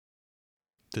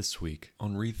This week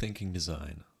on Rethinking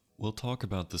Design, we'll talk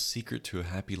about the secret to a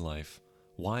happy life,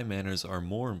 why manners are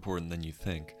more important than you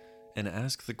think, and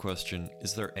ask the question,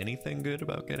 is there anything good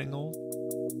about getting old?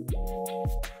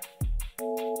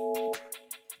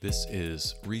 This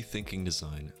is Rethinking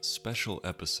Design, special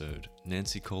episode,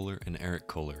 Nancy Kohler and Eric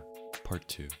Kohler, Part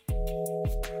 2.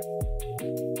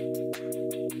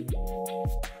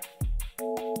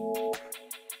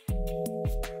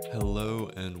 Hello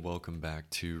and welcome back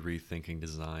to Rethinking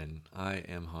Design. I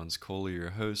am Hans Kohler,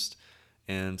 your host,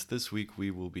 and this week we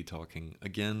will be talking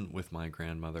again with my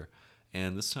grandmother,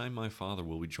 and this time my father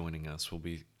will be joining us. We'll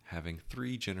be having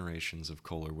 3 generations of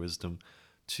Kohler wisdom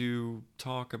to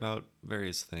talk about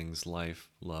various things, life,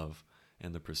 love,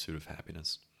 and the pursuit of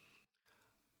happiness.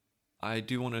 I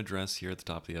do want to address here at the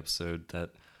top of the episode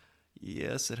that,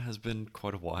 yes, it has been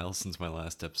quite a while since my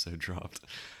last episode dropped.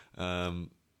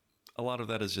 A lot of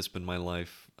that has just been my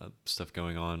life, stuff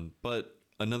going on, but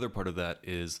another part of that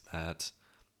is that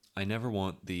I never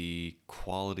want the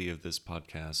quality of this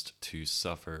podcast to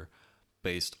suffer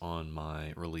based on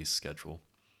my release schedule.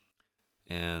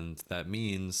 And that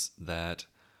means that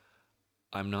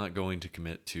I'm not going to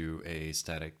commit to a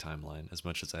static timeline as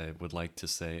much as I would like to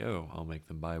say, oh, I'll make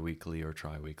them bi-weekly or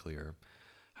tri-weekly or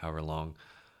however long.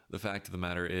 The fact of the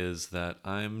matter is that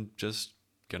I'm just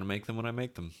going to make them when I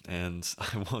make them, and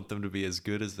I want them to be as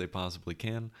good as they possibly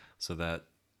can so that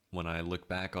when I look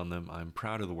back on them, I'm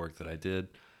proud of the work that I did.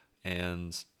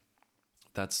 And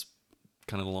that's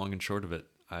kind of the long and short of it.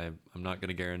 I'm not going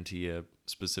to guarantee a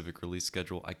specific release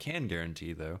schedule. I can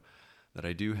guarantee, though, that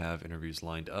I do have interviews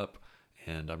lined up,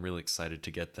 and I'm really excited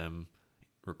to get them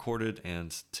recorded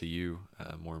and to you,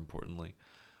 more importantly.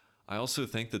 I also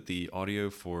think that the audio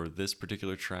for this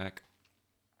particular track,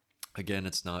 again,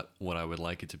 it's not what I would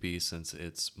like it to be since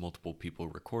it's multiple people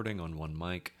recording on one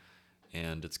mic,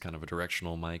 and it's kind of a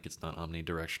directional mic. It's not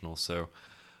omnidirectional, so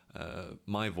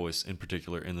my voice in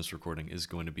particular in this recording is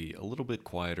going to be a little bit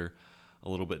quieter, a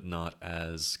little bit not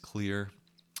as clear.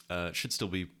 It should still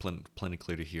be plenty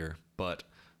clear to hear, but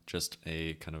just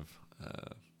a kind of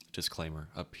disclaimer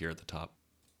up here at the top.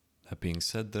 That being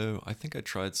said, though, I think I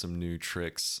tried some new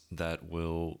tricks that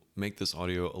will make this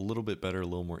audio a little bit better, a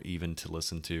little more even to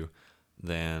listen to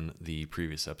than the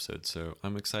previous episode. So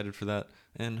I'm excited for that,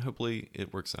 and hopefully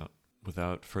it works out.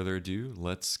 Without further ado,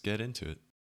 let's get into it.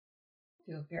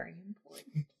 I feel very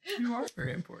important. You are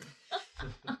very important.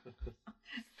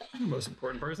 I'm the most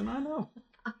important person I know.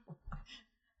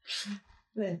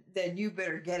 Then you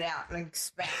better get out and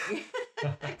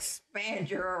expand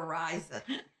your horizon.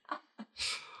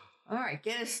 All right,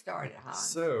 get us started, Hans.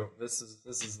 So this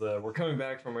is we're coming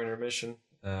back from our intermission.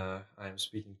 I am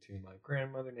speaking to my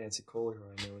grandmother, Nancy Kohler, who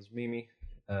I know as Mimi,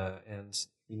 and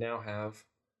we now have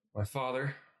my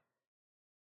father,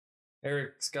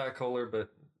 Eric Scott Kohler, but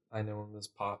I know him as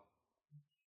Pop.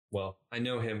 Well, I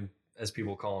know him as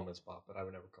people call him as Pop, but I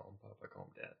would never call him Pop. I call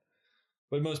him Dad.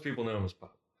 But most people know him as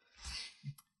Pop.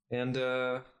 And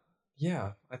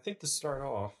I think to start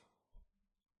off,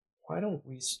 why don't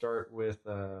we start with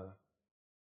the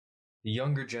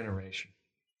younger generation?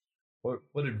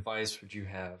 What advice would you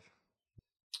have?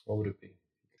 What would it be?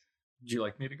 Would you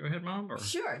like me to go ahead, Mom? Or?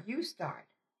 Sure, you start.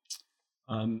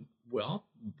 Well,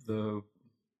 the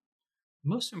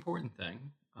most important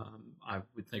thing I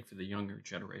would think for the younger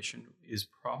generation is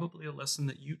probably a lesson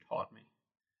that you taught me,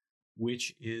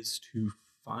 which is to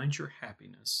find your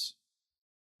happiness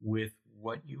with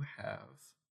what you have,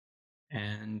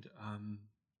 and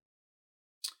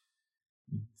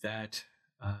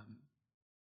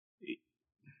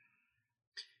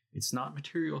it's not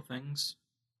material things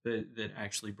that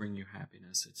actually bring you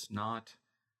happiness. It's not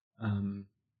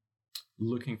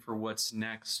looking for what's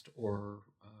next or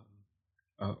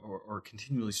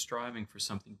continually striving for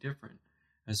something different,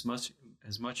 as much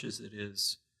as it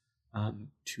is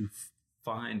to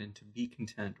find and to be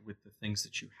content with the things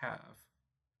that you have.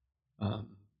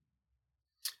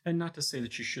 And not to say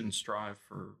that you shouldn't strive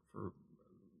for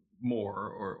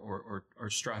more or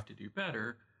strive to do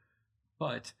better,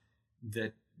 but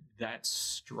that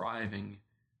striving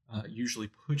usually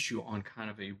puts you on kind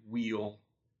of a wheel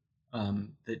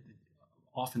that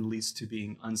often leads to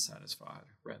being unsatisfied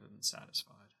rather than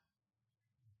satisfied.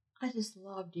 I just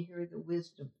love to hear the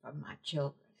wisdom from my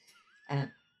children.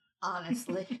 And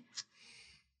honestly,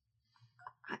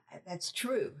 that's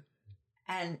true.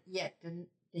 And yet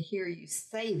to hear you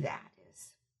say that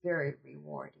is very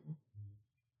rewarding.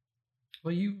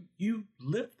 Well, you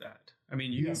lived that. I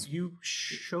mean, Yes. you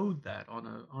showed that on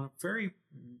a very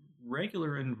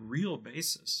regular and real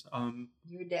basis.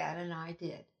 Your dad and I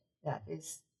did. That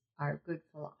is our good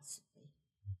philosophy.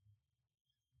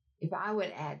 If I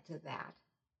would add to that,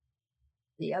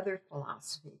 the other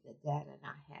philosophy that Dad and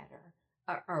I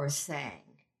had or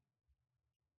saying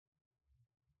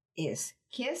is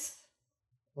kiss,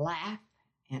 laugh,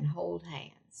 and hold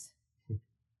hands.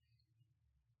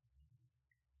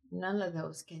 None of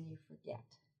those can you forget.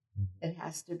 It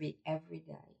has to be every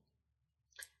day.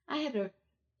 I had a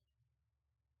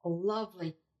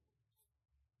lovely,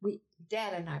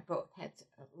 Dad and I both had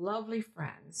lovely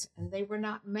friends, and they were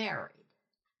not married,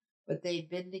 but they'd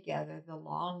been together the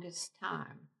longest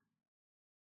time.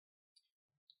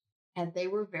 And they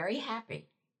were very happy,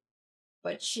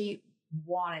 but she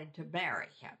wanted to marry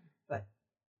him, but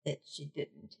that she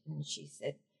didn't. And she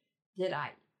said, did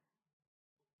I?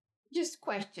 Just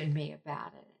question me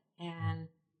about it and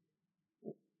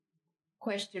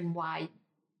question why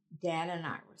Dad and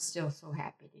I were still so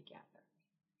happy together.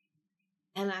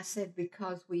 And I said,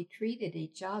 because we treated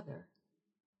each other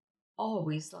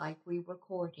always like we were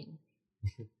courting.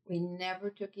 We never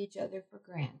took each other for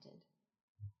granted.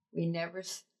 We never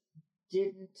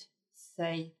didn't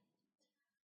say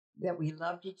that we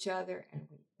loved each other and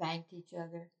we thanked each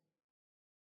other.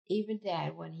 Even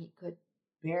Dad, when he could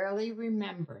barely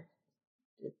remember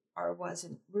or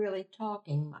wasn't really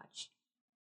talking much,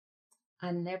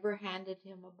 I never handed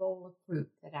him a bowl of fruit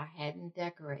that I hadn't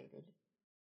decorated.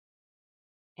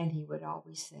 And he would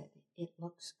always say, it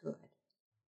looks good.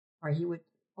 Or he would,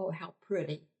 oh, how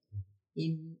pretty.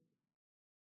 He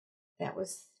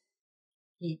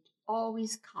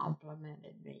always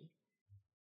complimented me.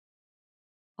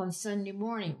 On Sunday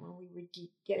morning, when we were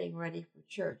getting ready for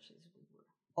church as we were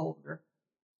older,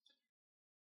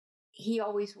 he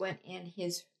always went in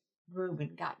his room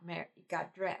and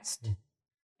got dressed,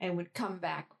 and would come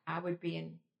back. I would be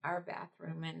in our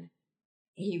bathroom, and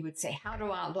he would say, "How do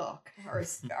I look?"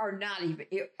 or not even,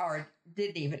 or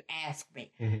didn't even ask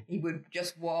me. Mm-hmm. He would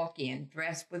just walk in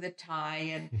dressed with a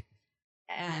tie,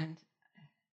 and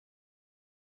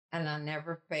I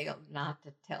never failed not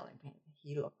to tell him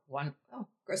he looked wonderful. Oh,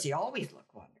 of course, he always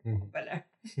looked wonderful, mm-hmm.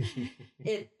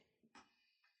 But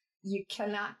you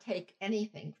cannot take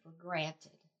anything for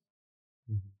granted.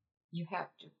 Mm-hmm. You have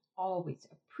to always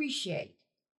appreciate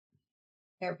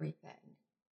everything.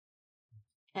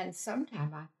 And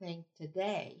sometimes I think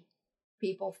today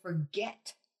people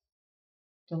forget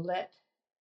to let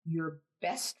your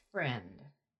best friend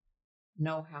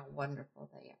know how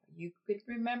wonderful they are. You could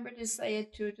remember to say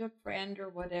it to a friend or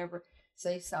whatever,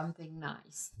 say something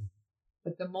nice.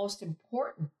 But the most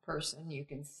important person you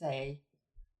can say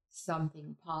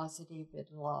something positive and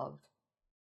love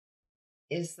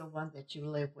is the one that you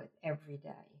live with every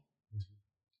day.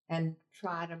 Mm-hmm. And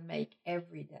try to make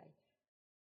every day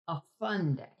a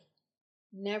fun day.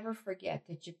 Never forget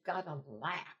that you've got to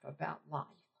laugh about life.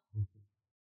 Mm-hmm.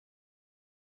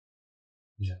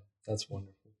 Yeah, that's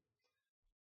wonderful.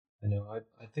 I know.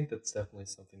 I think that's definitely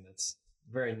something that's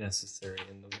very necessary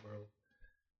in the world.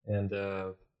 And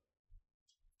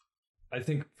I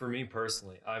think for me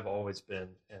personally, I've always been,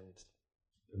 and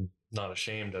I'm not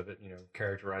ashamed of it,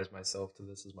 characterize myself to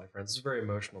this as my friends. I'm a very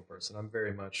emotional person. I'm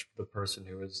very much the person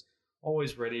who is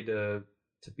always ready to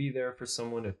be there for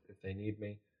someone if they need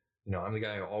me. I'm the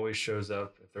guy who always shows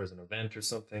up if there's an event or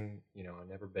something. I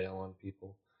never bail on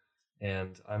people.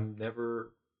 And I'm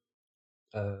never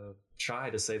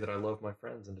shy to say that I love my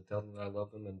friends and to tell them that I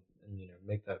love them and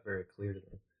make that very clear to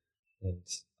them. And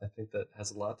I think that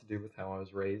has a lot to do with how I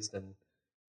was raised. And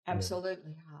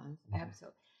absolutely, Hans. Mm-hmm.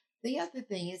 Absolutely. The other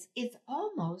thing is, it's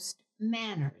almost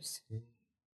manners.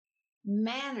 Mm-hmm.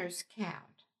 Manners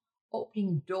count.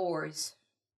 Opening doors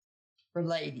for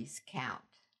ladies count.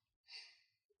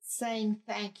 Saying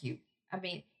thank you. I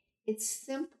mean, it's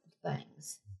simple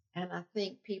things. And I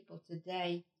think people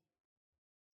today,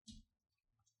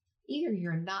 either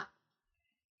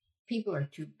people are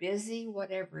too busy,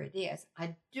 whatever it is.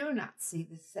 I do not see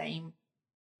the same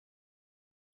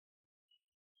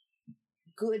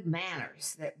good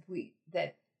manners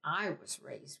that I was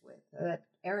raised with, that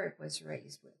Eric was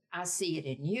raised with. I see it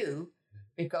in you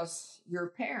because your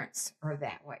parents are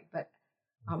that way. But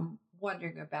I'm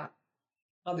wondering about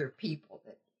other people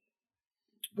that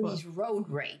these road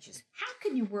rages. How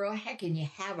can you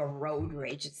have a road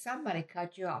rage if somebody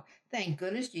cut you off? Thank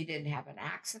goodness you didn't have an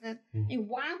accident. Mm-hmm. And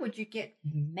why would you get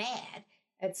mad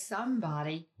at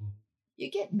somebody? Mm-hmm. You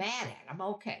get mad at them,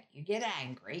 okay. You get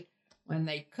angry when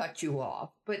they cut you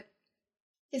off. But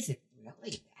is it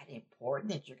really that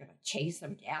important that you're going to chase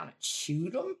them down and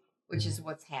shoot them, which is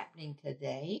what's happening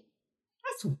today?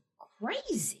 That's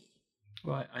crazy.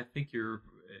 Well, I think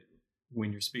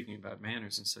when you're speaking about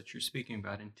manners and such, you're speaking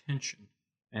about intention.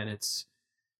 And it's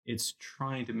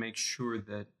trying to make sure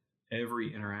that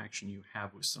every interaction you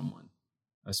have with someone,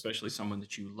 especially someone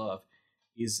that you love,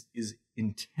 is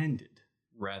intended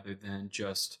rather than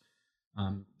just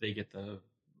they get the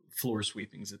floor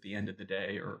sweepings at the end of the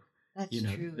day, or That's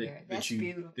true, Larry. That's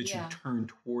beautiful. that you turn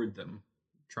toward them,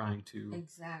 trying to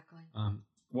Exactly.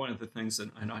 one of the things that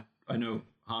I know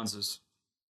Hans has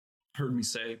heard me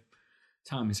say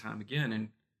time and time again, and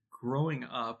growing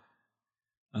up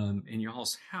in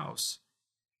y'all's house,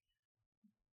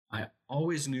 I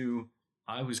always knew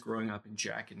I was growing up in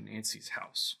Jack and Nancy's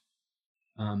house.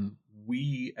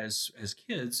 We, as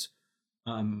kids,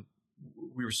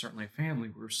 we were certainly a family.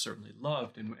 We were certainly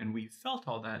loved, and we felt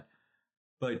all that.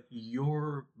 But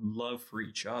your love for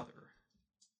each other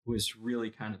was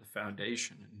really kind of the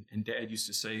foundation. And Dad used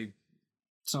to say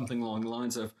something along the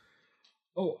lines of,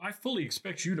 "Oh, I fully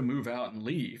expect you to move out and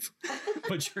leave,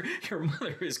 but your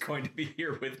mother is going to be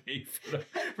here with me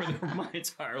for my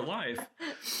entire life."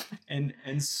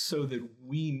 And so that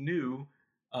we knew,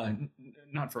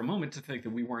 not for a moment to think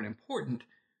that we weren't important,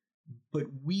 but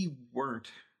we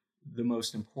weren't the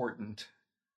most important,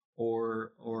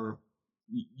 or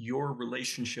your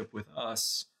relationship with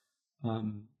us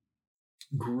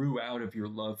grew out of your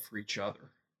love for each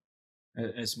other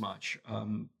as much.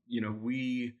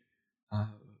 We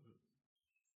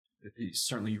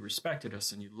certainly you respected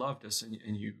us and you loved us,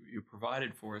 and you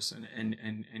provided for us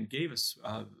and gave us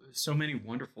so many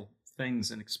wonderful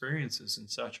things and experiences and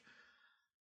such.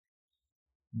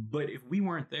 But if we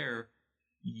weren't there,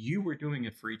 you were doing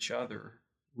it for each other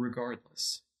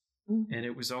regardless. Mm-hmm. And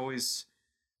it was always,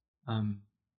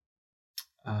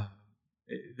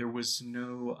 there was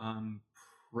no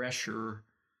pressure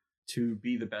to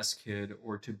be the best kid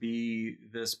or to be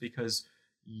this, because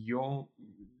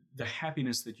the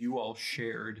happiness that you all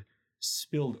shared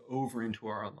spilled over into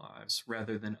our lives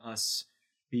rather than us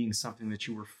being something that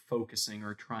you were focusing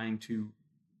or trying to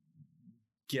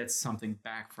get something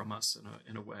back from us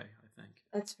in a way, I think.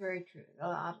 That's very true. A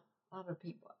lot of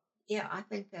people. Yeah, I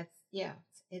think it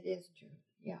is true.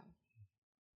 Yeah.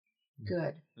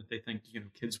 Good. That they think,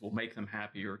 kids will make them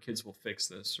happy, or kids will fix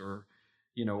this, or,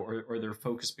 or their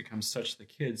focus becomes such the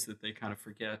kids that they kind of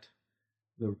forget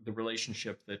the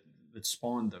relationship that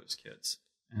spawned those kids.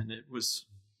 And it was,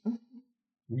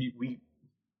 it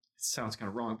sounds kind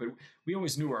of wrong, but we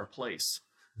always knew our place.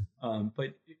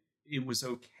 But it was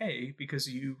okay because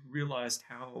you realized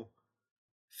how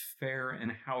fair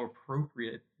and how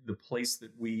appropriate the place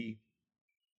that we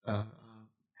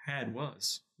had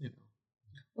was,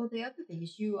 Well, the other thing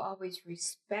is you always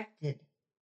respected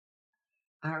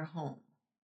our home.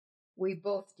 We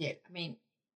both did. I mean,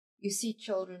 you see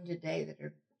children today that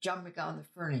are jumping on the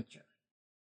furniture.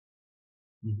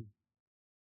 Mm-hmm.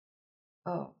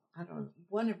 Oh, I don't know.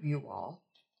 One of you all,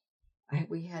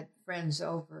 we had friends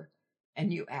over,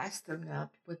 and you asked them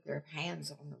not to put their hands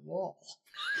on the wall.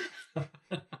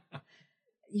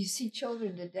 You see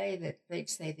children today that they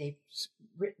say they've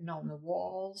written on the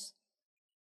walls.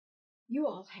 You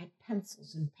all had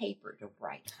pencils and paper to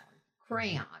write on,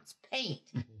 crayons, paint,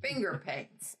 finger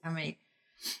paints. I mean,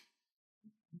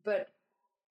 but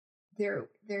there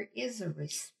is a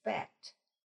respect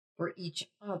for each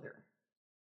other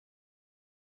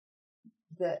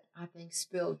that I think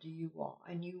spilled to you all,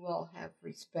 and you all have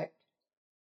respect.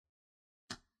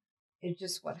 It's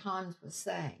just what Hans was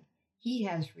saying. He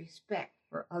has respect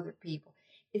for other people.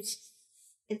 It's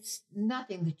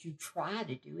nothing that you try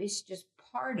to do. It's just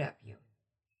part of you.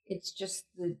 It's just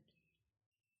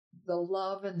the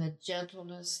love and the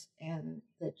gentleness and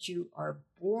that you are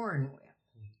born with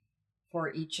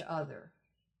for each other.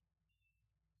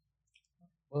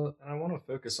 Well, and I want to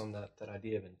focus on that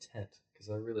idea of intent, because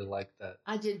I really like that.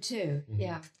 I did too. Mm-hmm.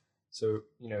 Yeah. So,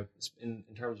 in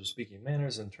terms of speaking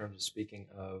manners, in terms of speaking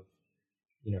of,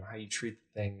 how you treat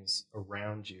things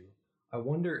around you, I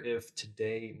wonder if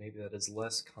today maybe that is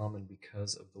less common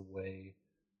because of the way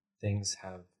things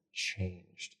have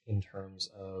changed in terms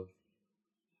of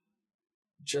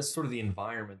just sort of the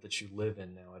environment that you live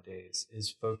in nowadays is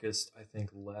focused, I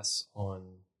think, less on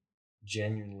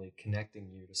genuinely connecting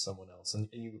you to someone else. And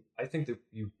I think that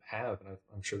you have, and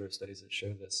I'm sure there's studies that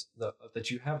show this,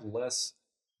 that you have less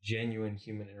genuine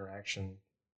human interaction,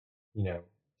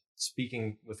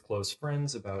 speaking with close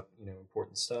friends about,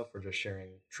 important stuff, or just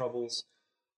sharing troubles.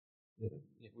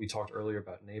 We talked earlier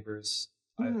about neighbors.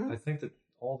 Mm-hmm. I think that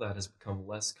all that has become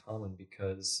less common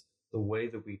because the way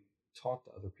that we talk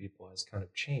to other people has kind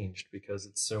of changed, because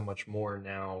it's so much more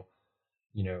now,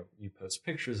 you post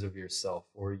pictures of yourself,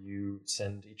 or you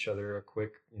send each other a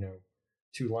quick,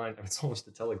 2-line, it's almost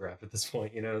a telegraph at this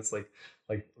point, it's like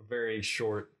very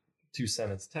short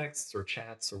 2-sentence texts or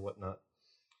chats or whatnot.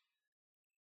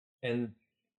 And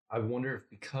I wonder if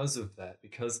because of that,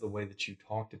 because the way that you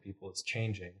talk to people is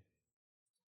changing,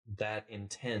 that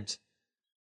intent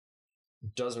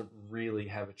doesn't really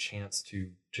have a chance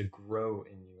to grow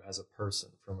in you as a person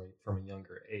from a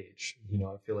younger age. You know,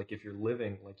 I feel like if you're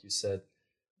living, like you said,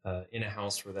 in a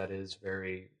house where that is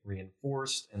very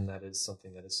reinforced and that is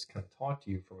something that is kind of taught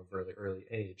to you from a very early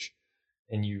age,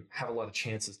 and you have a lot of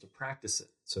chances to practice it,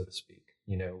 so to speak,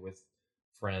 you know, with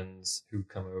friends who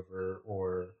come over,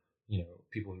 or, you know,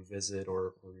 people who visit,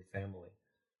 or your family,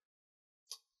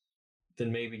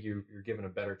 then maybe you're given a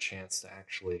better chance to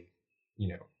actually, you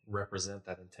know, represent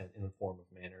that intent in the form of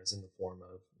manners, in the form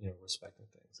of, you know, respecting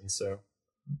things. And so,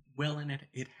 well, and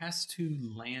it has to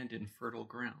land in fertile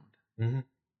ground. mm-hmm.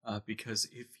 Because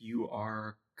if you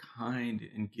are kind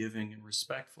and giving and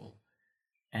respectful,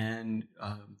 and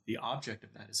the object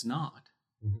of that is not,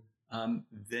 Mm-hmm.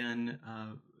 Then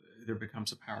there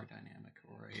becomes a power dynamic,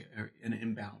 or an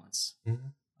imbalance.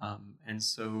 Mm-hmm. And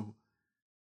so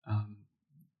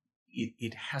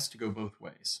it has to go both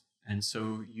ways. And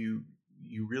so you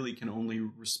really can only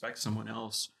respect someone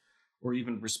else, or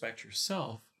even respect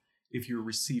yourself, if you're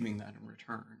receiving that in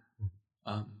return.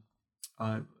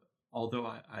 Although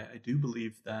I do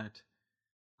believe that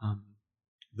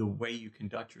the way you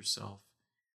conduct yourself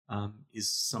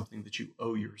is something that you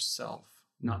owe yourself,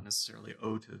 not necessarily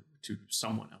owe to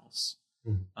someone else.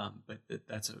 Mm-hmm. But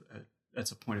that's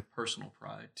a point of personal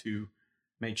pride, to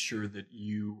make sure that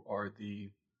you are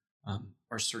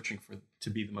are searching to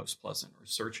be the most pleasant, or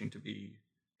searching to be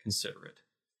considerate.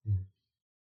 Mm-hmm.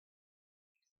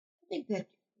 I think that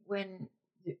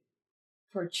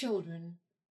for children,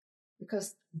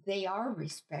 because they are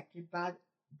respected by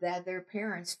their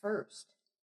parents first,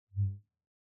 Mm-hmm.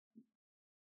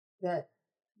 that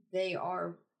they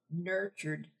are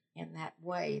nurtured in that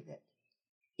way, that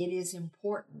it is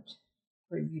important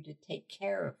for you to take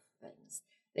care of things.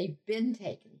 They've been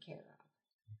taken care of.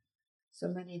 So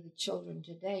many of the children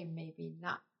today maybe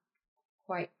not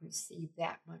quite receive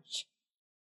that much,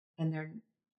 and they're,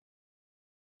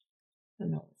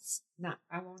 it's not,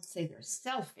 I won't say they're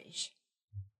selfish,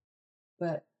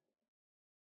 but.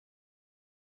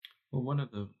 Well, one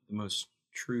of the most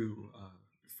true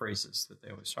phrases that they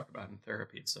always talk about in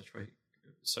therapy and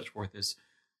such forth is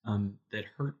that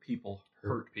hurt people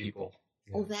hurt people.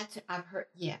 Yeah. Oh, I've heard,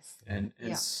 yes. And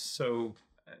so,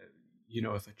 you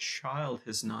know, if a child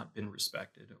has not been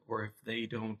respected, or if they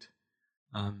don't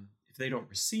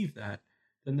receive that,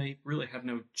 then they really have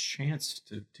no chance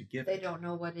to give it. They don't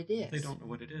know what it is. They don't know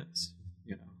what it is.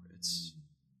 You know, it's,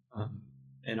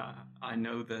 and I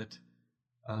know that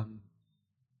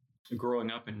growing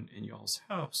up in y'all's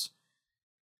house,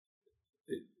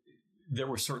 there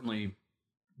were certainly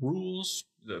rules.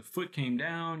 The foot came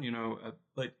down, you know,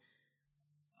 but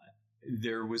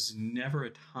there was never a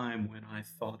time when I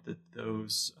thought that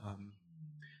those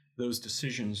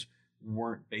decisions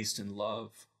weren't based in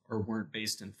love, or weren't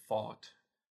based in thought.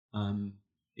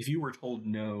 If you were told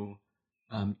no,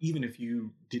 even if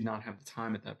you did not have the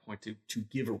time at that point to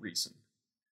give a reason,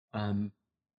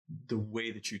 the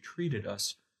way that you treated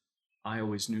us, I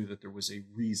always knew that there was a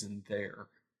reason there,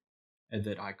 and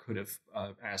that I could have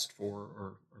asked for,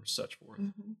 or such forth.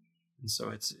 Mm-hmm. And so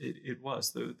it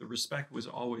was the respect was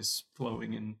always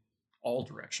flowing in all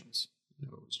directions. You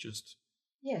know, it was just.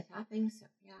 Yes, I think so.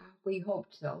 Yeah, we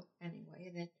hoped so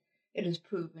anyway, and it is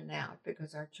proven out,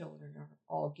 because our children are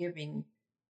all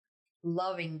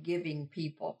loving, giving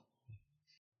people.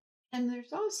 And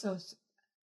there's also,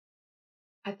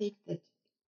 I think that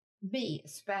me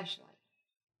especially,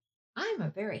 I'm a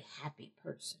very happy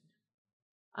person.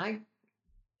 I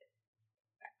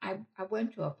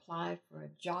went to apply for a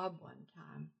job one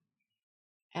time,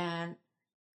 and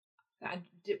I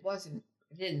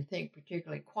didn't think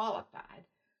particularly qualified.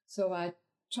 So I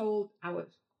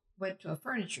went to a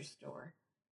furniture store,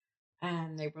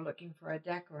 and they were looking for a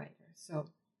decorator. So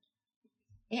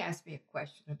he asked me a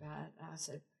question about it, and I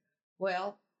said,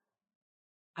 well,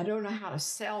 I don't know how to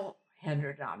sell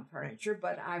 $100 furniture,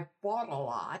 but I've bought a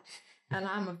lot, and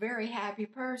I'm a very happy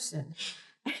person.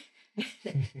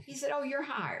 He said, oh, you're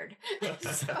hired.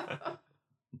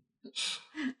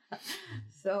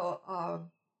 So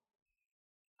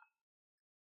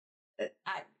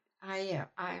I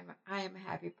am a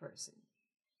happy person.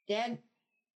 Dad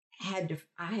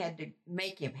I had to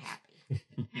make him happy.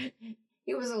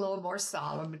 He was a little more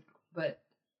solemn, but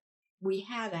we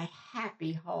had a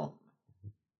happy home.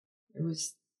 It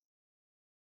was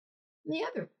the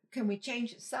other. Can we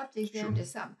change the subject then to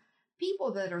something?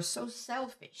 People that are so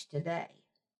selfish today,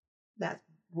 that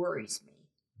worries me.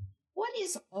 What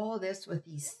is all this with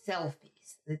these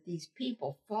selfies, that these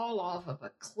people fall off of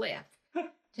a cliff,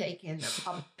 taking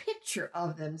a picture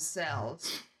of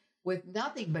themselves with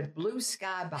nothing but blue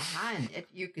sky behind it.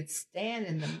 You could stand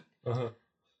in the. Uh-huh.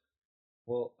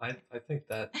 Well, I think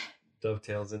that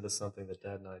dovetails into something that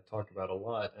Dad and I talk about a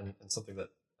lot, and something that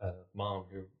Mom,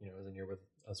 who isn't here with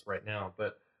us right now,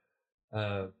 but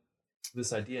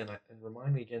this idea, and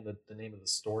remind me again the name of the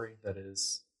story that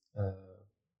is.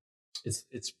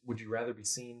 It's would you rather be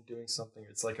seen doing something?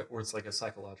 It's like a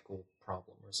psychological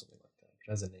problem or something like that, which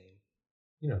has a name.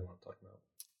 You know what I'm talking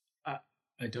about.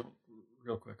 I don't.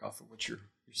 Real quick, off of what you're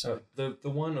saying. The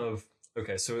one of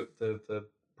okay, so the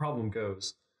problem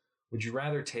goes. Would you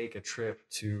rather take a trip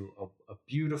to a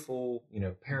beautiful,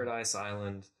 paradise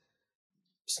island,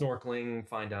 snorkeling,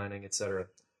 fine dining, etc.,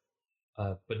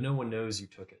 but no one knows you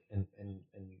took it, and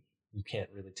you can't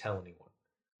really tell anyone?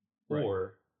 Right.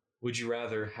 Or would you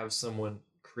rather have someone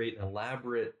create an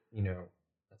elaborate,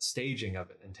 staging of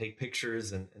it and take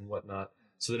pictures and whatnot,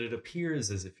 so that it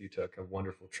appears as if you took a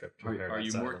wonderful trip to paradise Are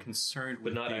you island, more concerned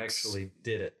with but not actually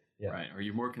did it? Yeah. Right. Are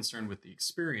you more concerned with the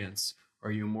experience? Or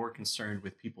are you more concerned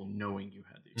with people knowing you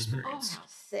had the Oh, experience? how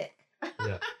sick!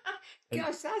 Yeah.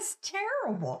 Gosh, that's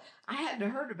terrible. I hadn't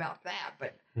heard about that,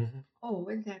 but Mhm. oh,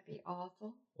 wouldn't that be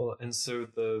awful? Well, and so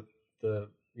the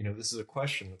this is a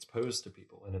question that's posed to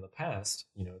people, and in the past,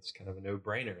 it's kind of a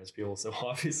no-brainer, as people say, well,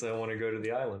 obviously I want to go to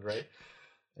the island, right?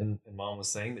 And Mom was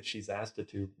saying that she's asked it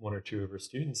to one or two of her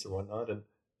students or whatnot, and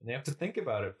they have to think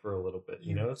about it for a little bit.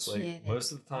 It's kidding. like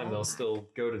most of the time Oh they'll my still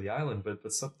go to the island, but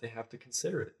they have to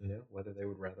consider it, whether they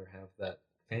would rather have that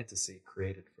fantasy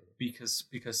created for them.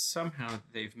 Because somehow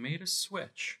they've made a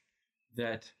switch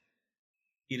that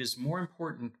it is more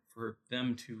important for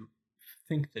them to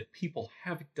think that people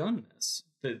have done this,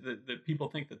 that people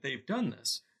think that they've done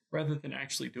this, rather than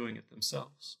actually doing it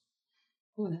themselves.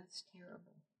 Oh, that's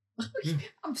terrible.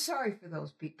 I'm sorry for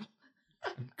those people.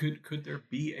 Could there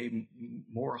be a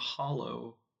more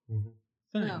hollow Mhm.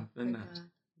 thing No, than could that?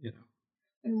 not.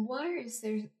 And why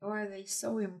are they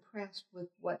so impressed with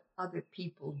what other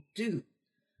people do?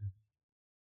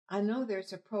 I know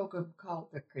there's a program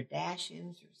called The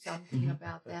Kardashians or something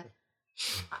about that.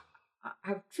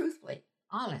 I've truthfully,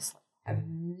 honestly, have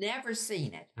never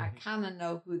seen it. I kind of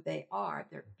know who they are.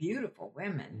 They're beautiful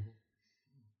women.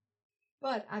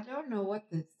 But I don't know what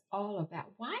this is all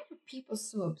about. Why are people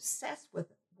so obsessed with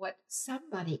what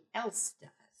somebody else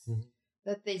does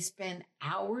that they spend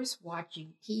hours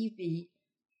watching TV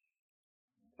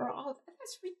for all that?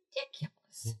 That's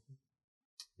ridiculous.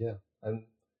 Yeah. And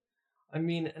I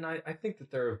mean, and I think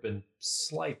that there have been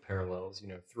slight parallels,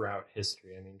 throughout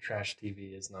history. I mean, trash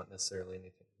TV is not necessarily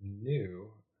anything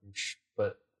new,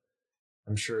 but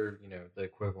I'm sure, the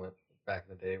equivalent back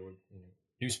in the day would,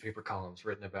 newspaper columns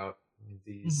written about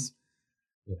these,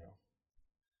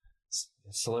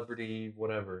 celebrity,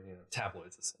 whatever,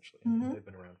 tabloids essentially. I mean, they've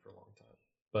been around for a long time.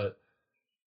 But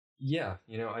yeah,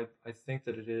 I think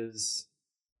that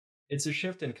it's a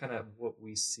shift in kind of what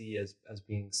we see as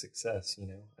being success.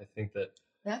 I think that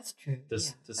That's true.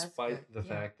 despite the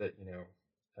fact that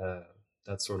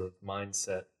that sort of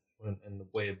mindset and the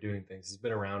way of doing things has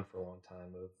been around for a long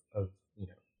time of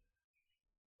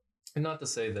and not to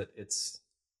say that it's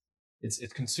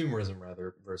consumerism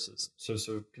rather versus so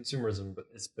consumerism, but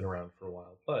it's been around for a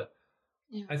while. But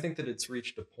I think that it's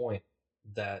reached a point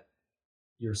that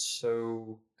you're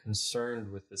so concerned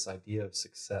with this idea of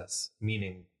success,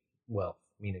 meaning wealth,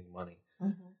 meaning money,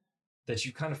 that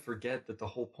you kind of forget that the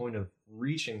whole point of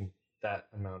reaching that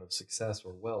amount of success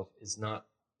or wealth is not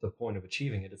the point of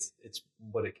achieving it. It's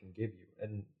what it can give you.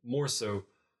 And more so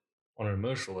on an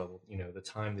emotional level, the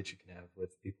time that you can have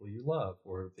with people you love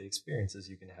or the experiences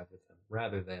you can have with them,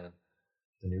 rather than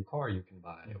the new car you can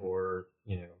buy or,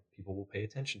 people will pay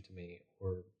attention to me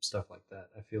or stuff like that.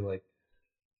 I feel like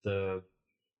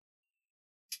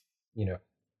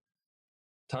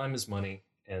time is money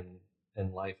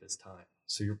and life is time.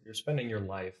 So you're spending your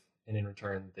life, and in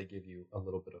return, they give you a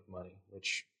little bit of money,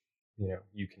 which,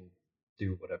 you can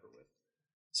do whatever with.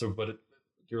 So, but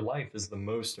your life is the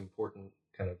most important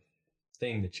kind of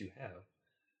thing that you have.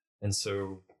 And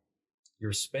so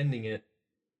you're spending it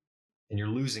and you're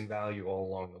losing value all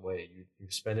along the way. You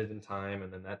spend it in time,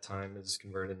 and then that time is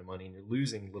converted into money, and you're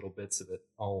losing little bits of it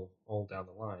all down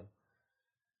the line.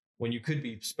 When you could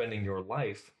be spending your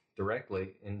life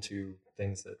directly into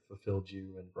things that fulfilled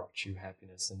you and brought you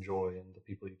happiness and joy and the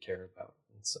people you care about.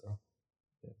 And so,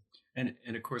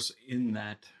 and of course, in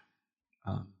that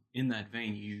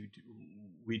vein,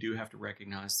 we do have to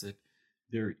recognize that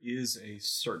there is a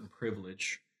certain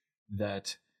privilege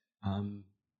that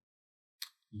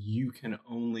you can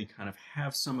only kind of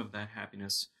have some of that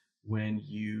happiness when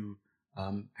you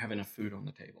have enough food on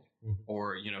the table,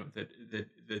 or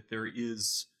that there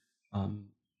is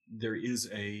there is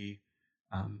a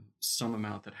some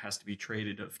amount that has to be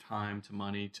traded of time to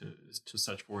money to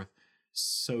such forth,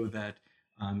 so that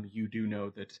you do know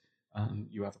that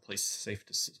you have a place safe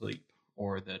to sleep,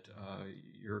 or that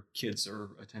your kids are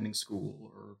attending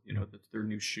school, or that their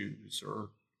new shoes, or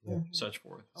such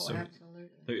forth. Oh, so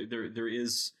absolutely. there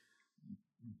is.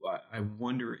 I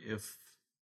wonder if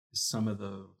some of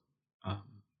the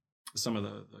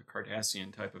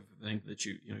Cardassian type of thing that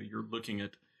you're looking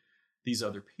at these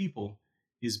other people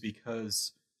is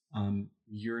because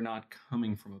you're not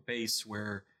coming from a base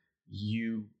where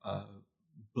you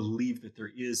believe that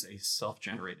there is a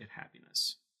self-generated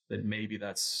happiness. That maybe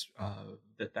that's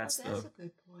that's a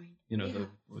good point.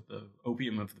 The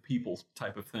opium of the people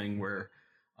type of thing, where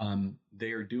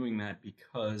they are doing that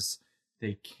because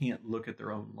they can't look at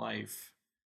their own life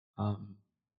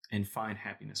and find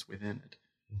happiness within it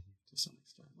to some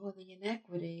extent. Well, the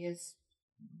inequity is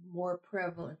more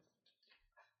prevalent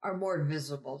or more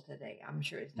visible today. I'm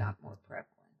sure it's not more prevalent,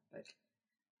 but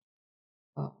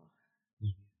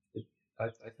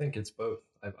I think it's both.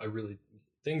 I really,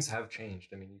 things have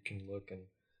changed. I mean, you can look and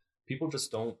people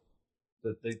just don't,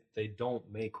 they don't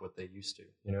make what they used to.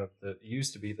 It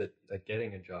used to be that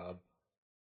getting a job,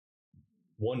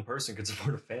 one person could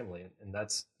support a family, and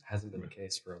that's hasn't been the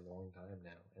case for a long time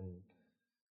now. And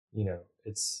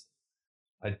it's,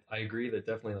 I agree that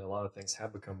definitely a lot of things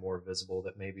have become more visible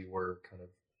that maybe were kind of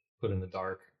put in the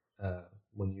dark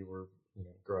when you were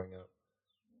growing up.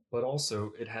 But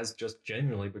also, it has just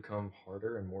genuinely become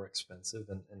harder and more expensive,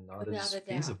 and not as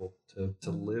feasible to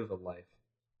live a life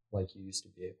like you used to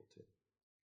be able to.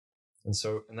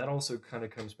 And that also kind of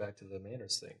comes back to the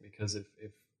manners thing, because if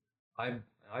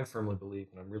I firmly believe,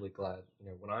 and I'm really glad,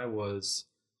 when I was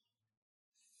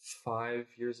 5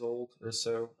 years old or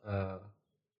so,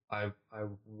 I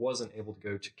wasn't able to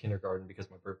go to kindergarten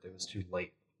because my birthday was too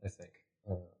late, I think.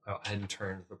 I hadn't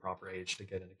turned the proper age to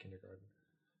get into kindergarten.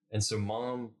 And so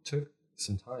Mom took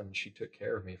some time and she took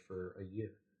care of me for a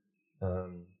year.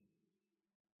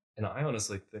 And I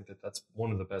honestly think that that's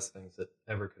one of the best things that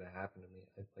ever could have happened to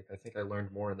me. I think I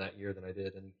learned more in that year than I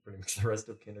did in pretty much the rest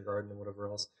of kindergarten and whatever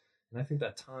else. And I think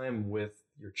that time with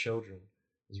your children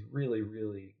is really,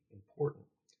 really important.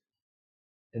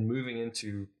 And moving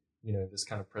into, this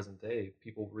kind of present day,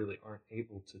 people really aren't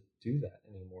able to do that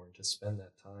anymore and to spend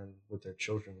that time with their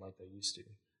children like they used to.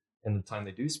 And the time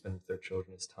they do spend with their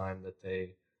children is time that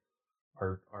they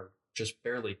are just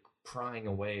barely prying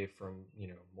away from,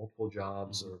 multiple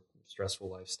jobs or stressful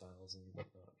lifestyles and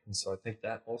whatnot. And so I think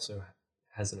that also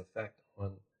has an effect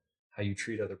on how you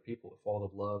treat other people. If all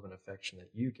the love and affection that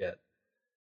you get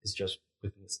is just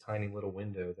within this tiny little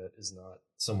window that is not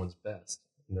someone's best,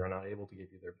 and they're not able to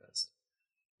give you their best,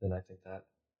 then I think that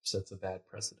sets a bad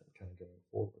precedent kind of going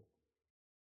forward.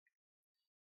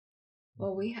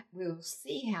 Well, we'll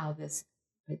see how this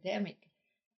pandemic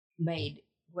made,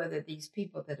 whether these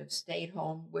people that have stayed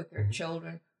home with their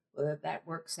children, whether that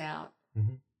works out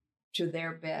to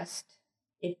their best.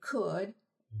 It could.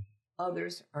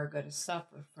 Others are going to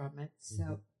suffer from it.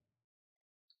 So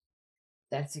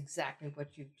that's exactly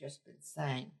what you've just been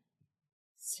saying.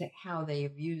 How they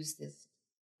have used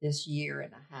this year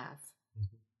and a half.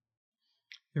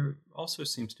 There also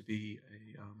seems to be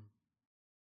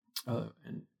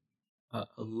a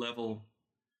level,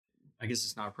 I guess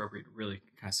it's not appropriate to really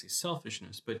kind of say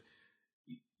selfishness, but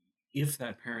if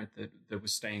that parent that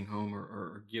was staying home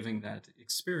or giving that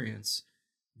experience,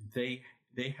 they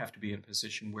have to be in a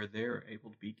position where they're able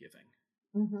to be giving.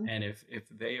 And if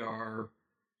they are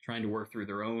trying to work through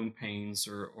their own pains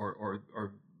or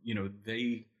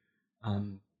they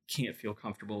can't feel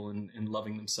comfortable in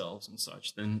loving themselves and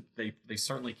such, then they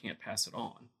certainly can't pass it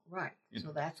on. Right.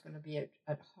 So that's going to be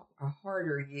a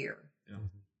harder year. Yeah.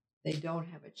 They don't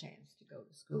have a chance to go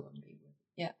to school and be with.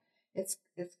 Yeah. It's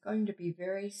going to be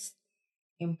very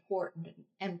important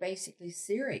and basically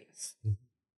serious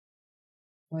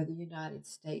for the United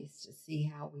States to see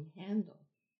how we handle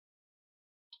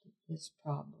this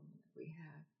problem that we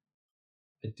have.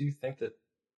 I do think that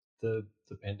the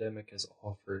pandemic has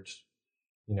offered,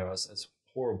 as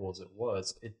horrible as it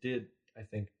was, it did, I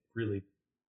think, really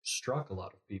struck a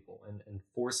lot of people and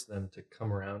forced them to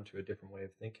come around to a different way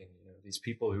of thinking. These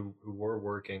people who were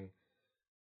working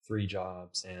 3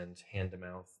 jobs and hand to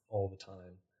mouth all the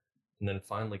time, and then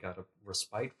finally got a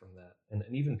respite from that. And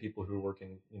even people who were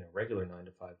working, regular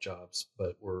 9-to-5 jobs,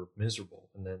 but were miserable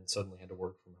and then suddenly had to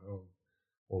work from home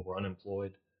or were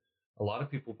unemployed. A lot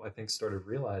of people, I think, started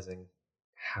realizing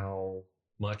how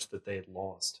much that they had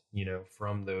lost,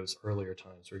 from those earlier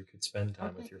times where you could spend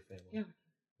time with your family. Yeah.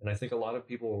 And I think a lot of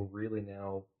people are really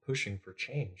now pushing for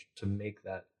change to make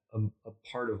that a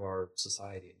part of our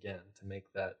society again, to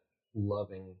make that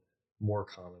loving more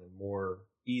common and more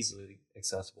easily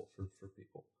accessible for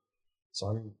people. So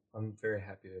I'm very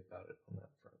happy about it on that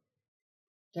front.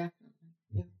 Definitely.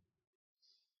 Yeah.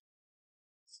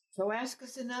 So ask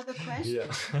us another question.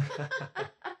 Yeah.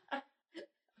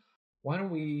 Why don't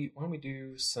we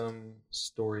do some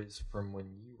stories from when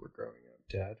you were growing up,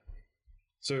 Dad?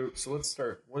 So let's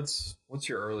start. What's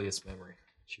your earliest memory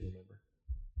that you remember?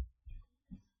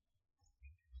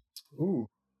 Ooh.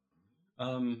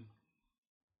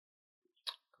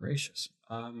 Gracious.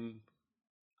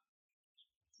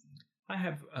 I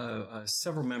have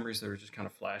several memories that are just kind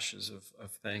of flashes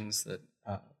of things that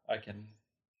I can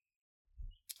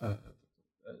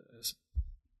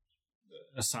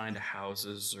assign to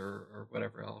houses or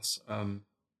whatever else.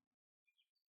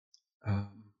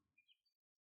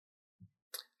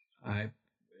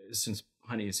 Since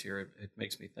Honey is here, it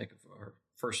makes me think of our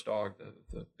first dog,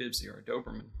 the Bibsy, our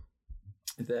Doberman,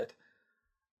 that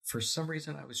for some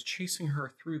reason I was chasing her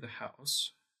through the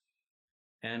house,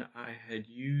 and I had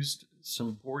used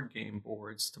some board game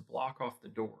boards to block off the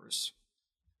doors,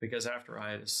 because after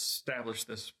I had established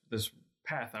this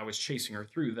path I was chasing her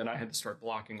through, then I had to start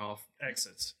blocking off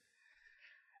exits.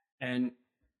 And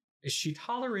she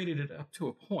tolerated it up to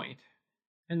a point,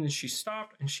 and then she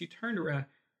stopped and she turned around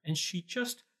and she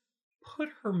just put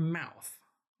her mouth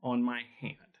on my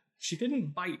hand. She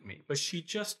didn't bite me, but she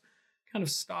just kind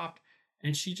of stopped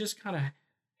and she just kind of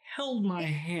held my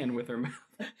hand with her mouth,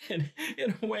 and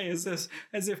in a way as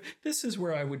if this is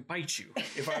where I would bite you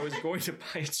if I was going to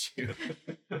bite you.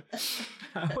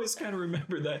 I always kind of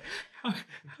remember that, how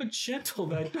gentle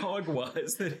that dog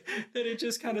was, that it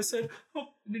just kind of said, "Oh,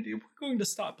 we're going to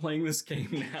stop playing this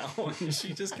game now," and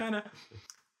she just kind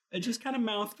of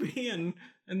mouthed me, and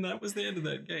that was the end of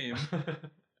that game.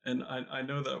 And I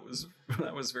know that was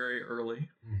very early.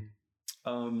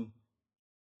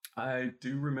 I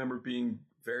do remember being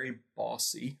very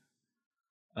bossy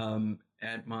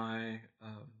at my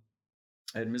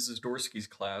at Mrs. Dorsky's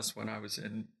class when I was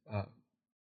in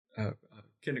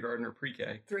kindergarten or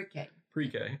pre-K.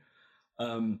 Pre-K.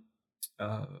 Was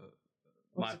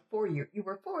it 4 year? You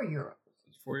were 4 year old.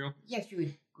 4 year old? Yes, you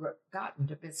had gotten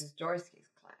to Mrs. Dorsky's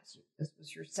class. This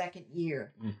was your second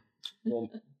year. Well,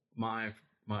 my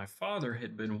father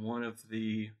had been one of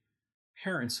the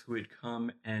parents who had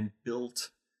come and built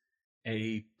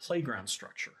a playground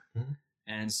structure. Mm-hmm.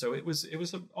 And so it was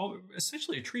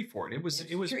essentially a tree fort. It was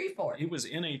tree fort. It was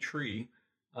in a tree.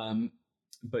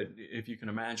 But if you can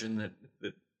imagine that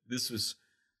this was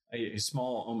a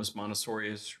small, almost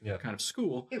Montessori-ish kind of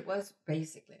school. It was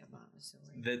basically a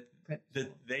Montessori.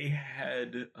 That they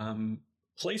had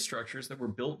play structures that were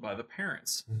built by the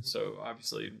parents. Mm-hmm. So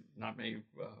obviously not many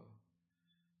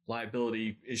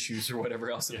liability issues or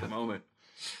whatever else at the moment.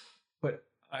 But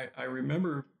I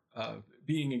remember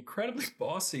being incredibly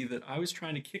bossy, that I was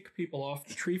trying to kick people off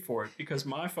the tree fort because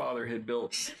my father had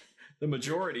built the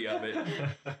majority of it.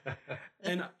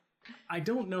 And I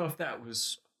don't know if that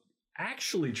was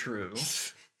actually true,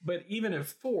 but even at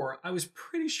 4, I was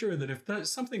pretty sure that if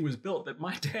something was built, that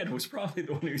my dad was probably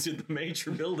the one who did the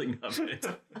major building of it.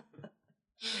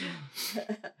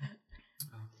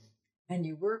 And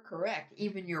you were correct.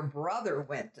 Even your brother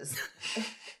went to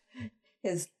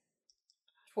his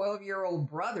 12-year-old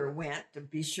brother went to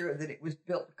be sure that it was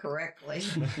built correctly.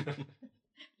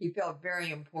 He felt very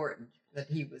important that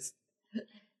he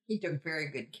took very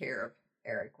good care of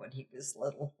Eric when he was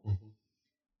little. Mm-hmm.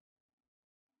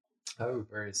 I have a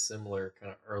very similar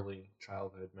kind of early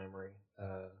childhood memory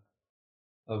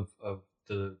of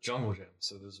the jungle gym.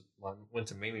 So I went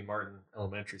to Mamie Martin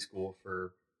Elementary School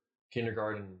for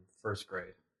kindergarten, first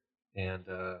grade, and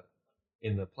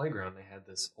in the playground they had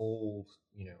this old,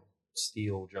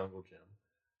 steel jungle gym,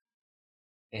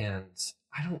 and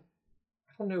I don't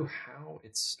know how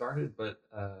it started, but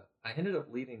I ended up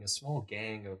leading a small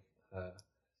gang of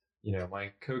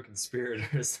my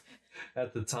co-conspirators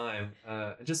at the time,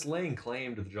 just laying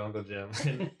claim to the jungle gym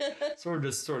and sort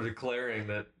of declaring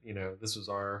that this was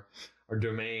our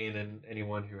domain, and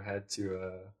anyone who had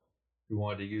to who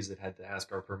wanted to use it had to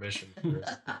ask our permission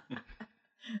first.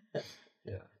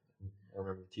 Yeah, I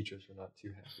remember the teachers were not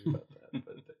too happy about that,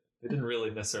 but they didn't really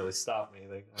necessarily stop me.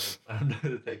 I don't know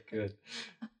that they could.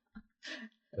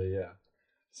 But yeah,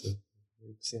 so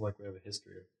it seemed like we have a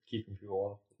history of keeping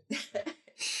people off.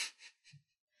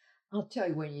 I'll tell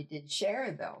you, when you did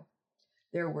share, though,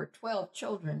 there were 12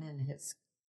 children in his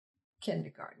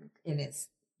kindergarten, in his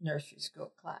nursery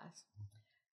school class.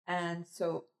 And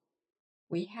so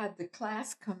we had the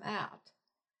class come out,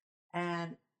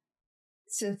 and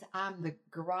since I'm the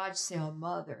garage sale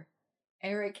mother,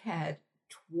 Eric had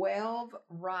 12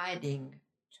 riding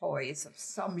toys of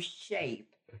some shape.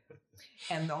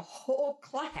 And the whole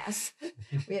class,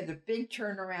 we had a big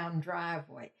turnaround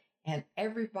driveway, and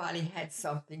everybody had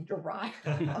something to ride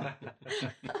on.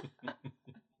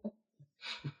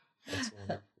 That's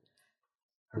wonderful.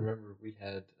 I remember we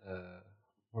had,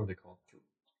 what were they called?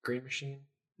 Green Machine?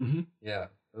 Mm-hmm. Yeah,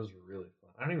 those were really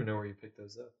fun. I don't even know where you picked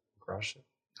those up. Garage sale?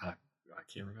 I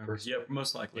can't remember. Yeah,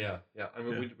 most likely. Yeah. I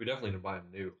mean, Yeah. we definitely didn't buy them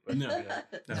new. But No. yeah.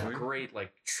 No, These were we- great,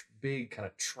 like big kind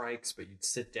of trikes, but you'd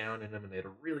sit down in them, and they had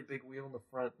a really big wheel in the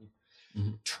front. And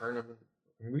you Mhm. turn them.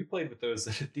 I mean, we played with those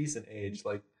at a decent age,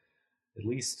 like at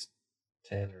least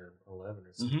 10 or 11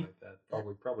 or something Mhm. like that.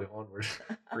 Probably onward.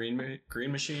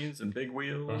 green machines and big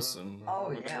wheels Uh-huh. and Oh,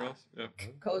 whatever yeah. else. Yeah.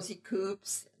 Cozy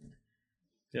coops.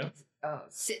 Yep.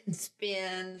 Sit and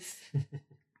spins.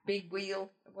 Big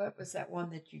wheel. What was that one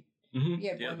that you? Mm-hmm. You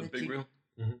had Yeah, one the that big you- wheel.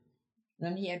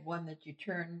 Then he had one that you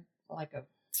turn like a.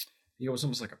 It was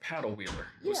almost like a paddle wheeler.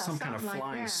 It was Yeah, some kind of something like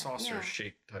flying that, saucer yeah.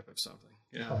 shaped type of something.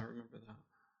 Yeah, Huh. I remember that.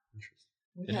 Interesting.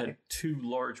 We It had had two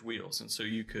large wheels, and so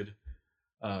you could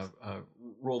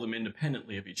roll them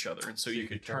independently of each other, and so you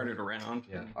could turn it around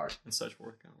Yeah. and such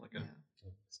forth, kind of like yeah,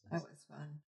 a. that was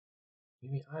fun.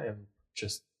 Maybe I am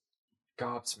just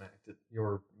gobsmacked at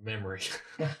your memory.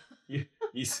 you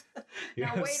Now,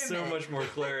 have wait a so minute. much more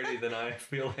clarity than I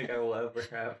feel like I will ever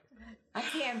have. I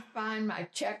can't find my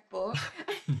checkbook.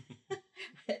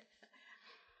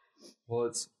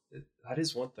 Well, that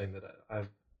is one thing that I've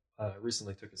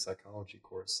recently took a psychology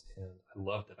course, and I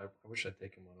loved it. I wish I'd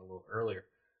taken one a little earlier,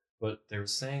 but they were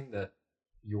saying that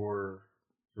your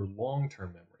long-term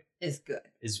memory It's good.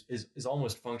 is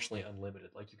almost functionally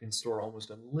unlimited. Like you can store almost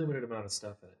unlimited amount of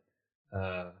stuff in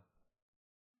it.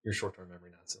 Your short-term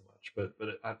memory not so much, but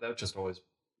that just always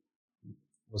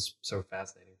was so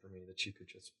fascinating for me that you could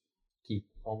just keep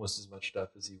almost as much stuff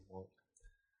as you want.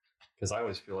 Because I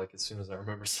always feel like as soon as I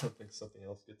remember something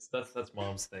else gets. That's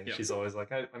Mom's thing. Yeah. She's always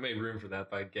like, I made room for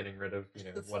that by getting rid of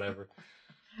whatever.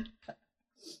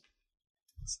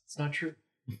 It's not true.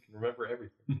 You can remember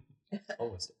everything,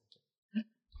 almost everything.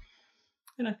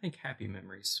 And I think happy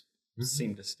memories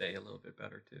seem to stay a little bit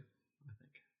better too. I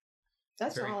think.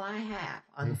 That's Very- all I have,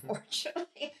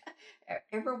 unfortunately.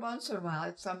 Every once in a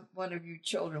while, one of you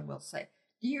children will say,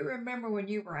 "Do you remember when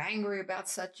you were angry about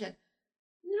such a?"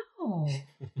 No.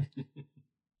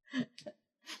 At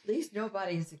least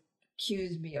nobody's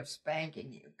accused me of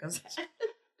spanking you, because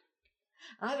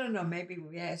I don't know. Maybe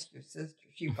we asked your sister;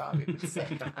 she probably would say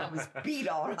I was beat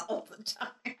on all the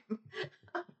time.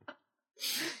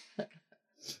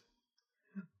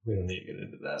 We don't need to get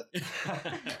into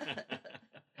that.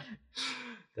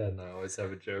 Dad and I always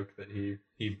have a joke that he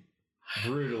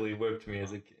brutally whipped me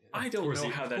as a kid. I don't know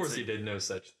how Of that's course, a- he did no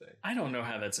such thing. I don't know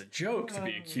how that's a joke to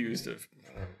be accused of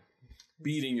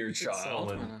beating your It's all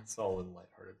child. in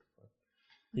lighthearted fun.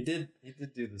 He did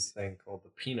do this thing called the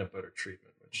peanut butter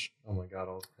treatment, which, oh my god,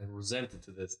 I resent it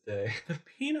to this day. The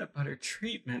peanut butter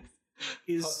treatment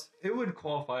is It would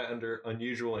qualify under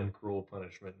unusual and cruel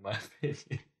punishment, in my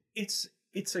opinion. it's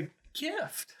a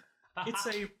gift.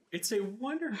 It's a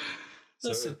wonder.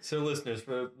 Listen, So listeners,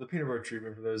 for the peanut butter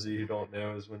treatment, for those of you who don't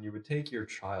know, is when you would take your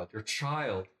child,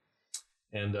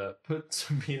 and put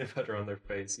some peanut butter on their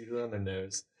face, usually on their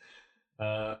nose,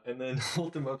 and then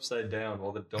hold them upside down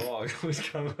while the dog would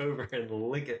come over and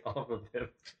lick it off of him.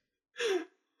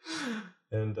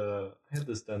 And I had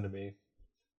this done to me,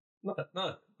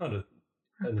 not an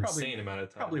insane amount of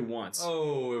time. probably once.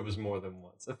 Oh, it was more than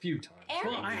once, a few times. Eric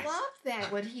Well, I- loved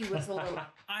that when he was a little.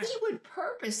 I- He would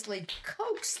purposely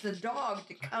coax the dog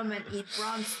to come and eat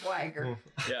Braunschweiger.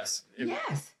 Yes.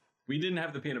 Yes. We didn't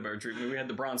have the peanut butter treatment. We had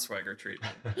the Braunschweiger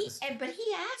treatment. But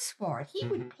he asked for it. He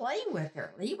would play with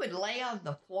her. He would lay on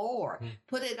the floor,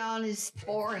 put it on his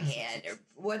forehead or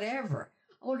whatever.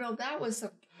 Oh no, that was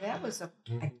a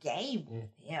game with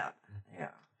him. Yeah.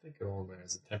 I think it all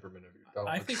matters the temperament of your dog.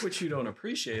 I think what you don't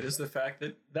appreciate is the fact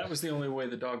that that was the only way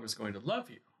the dog was going to love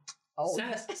you. Oh,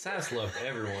 Sass loved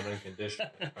everyone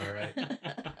unconditionally. All right.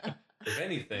 If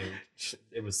anything,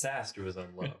 it was Sass who was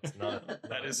unloved, not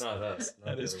us. Not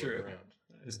That the is other way true. around.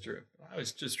 That is true. I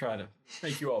was just trying to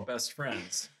make you all best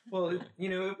friends. Well,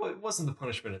 it wasn't the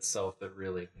punishment itself that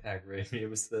really aggravated me. It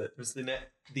was the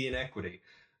inequity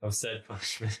of said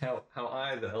punishment. How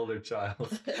I, the elder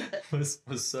child, was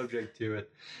subject to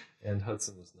it, and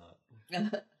Hudson was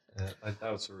not.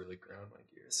 That was what really ground my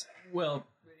gears. Well,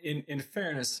 in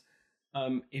fairness,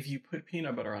 if you put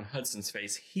peanut butter on Hudson's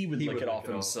face, he would lick it off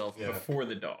himself yeah. before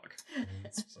the dog.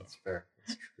 That's fair.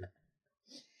 That's true.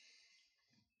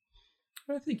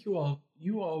 But I think you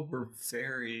all were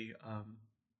very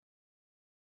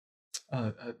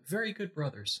very good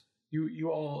brothers.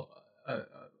 You all,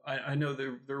 I know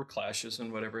there were clashes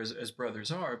and whatever as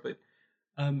brothers are, but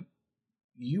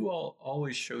you all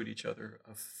always showed each other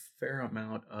a fair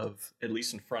amount of, at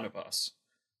least in front of us,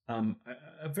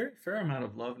 a very fair amount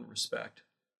of love and respect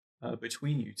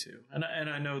between you two. And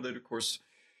I know that, of course,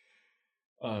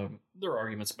 there are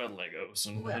arguments about Legos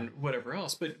and whatever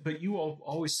else, but you all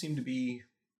always seem to be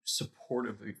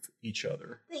supportive of each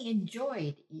other. They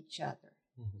enjoyed each other.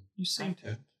 Mm-hmm. You seem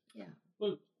to. Yeah.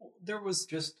 Well,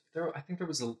 I think there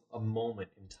was a moment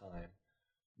in time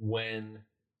when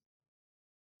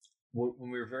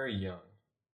we were very young,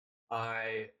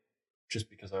 just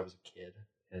because I was a kid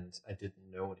and I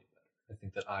didn't know any better, I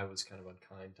think that I was kind of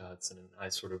unkind to Hudson, and I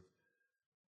sort of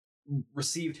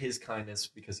received his kindness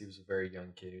because he was a very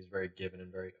young kid. He was very given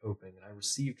and very open, and I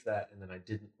received that, and then I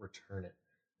didn't return it,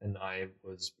 and I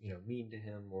was, mean to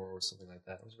him or something like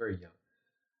that. I was very young,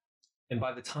 and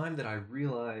by the time that I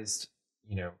realized,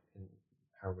 in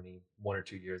however many 1 or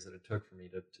 2 years that it took for me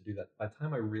to do that, by the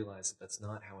time I realized that that's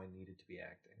not how I needed to be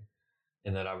acting,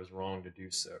 and that I was wrong to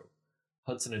do so,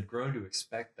 Hudson had grown to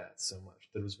expect that so much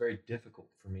that it was very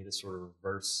difficult for me to sort of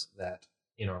reverse that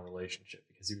in our relationship,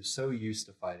 because he was so used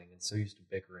to fighting and so used to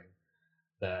bickering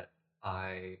that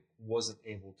I wasn't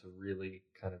able to really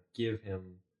kind of give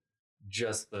him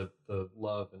just the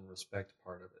love and respect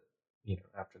part of it,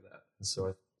 after that. And so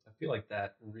I feel like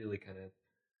that really kind of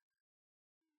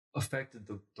affected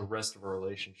the rest of our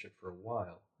relationship for a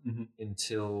while, Mm-hmm.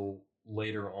 until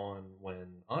later on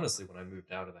when I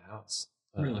moved out of the house.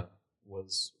 Really?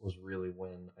 Was really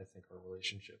when I think our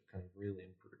relationship kind of really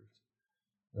improved.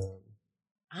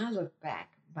 I look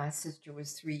back, my sister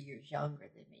was 3 years younger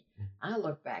than me. I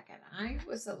look back and I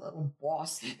was a little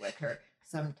bossy with her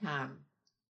sometime,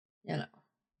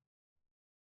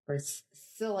 for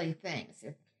silly things.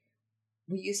 If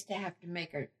we used to have to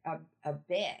make a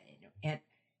bed, and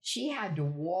she had to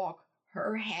walk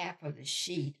her half of the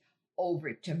sheet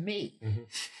over to me.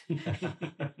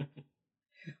 Mm-hmm.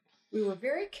 We were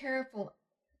very careful,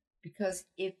 because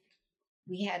if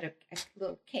we had a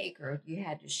little cake or you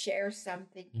had to share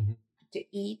something Mm-hmm.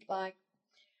 to eat,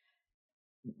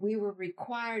 we were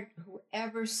required,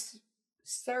 whoever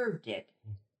served it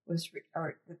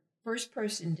or the first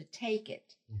person to take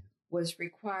it was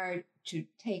required to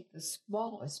take the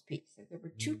smallest piece. So there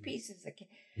were two pieces of cake.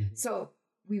 Mm-hmm. So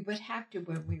we would have to,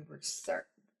 when we were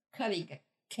cutting a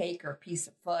cake or a piece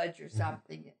of fudge or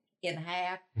something in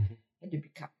half, and to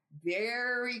become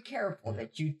very careful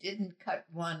that you didn't cut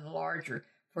one larger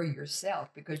for yourself,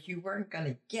 because you weren't going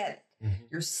to get it. Mm-hmm.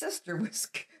 Your sister was.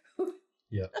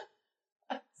 Yeah.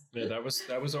 Yeah, that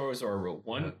was always our rule.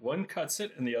 One cuts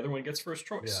it, and the other one gets first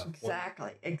choice. Yeah.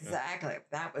 Exactly.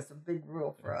 That was a big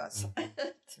rule for us.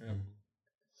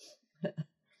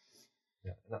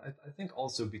 Yeah, and I think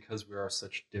also because we are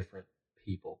such different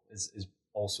people is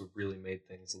also really made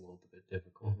things a little bit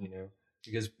difficult,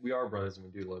 because we are brothers and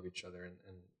we do love each other, and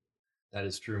that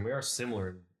is true. And we are similar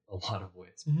in a lot of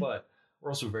ways, but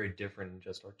we're also very different in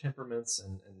just our temperaments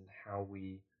and how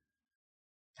we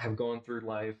have gone through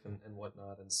life and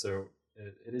whatnot. And so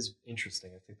it is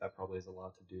interesting. I think that probably has a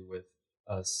lot to do with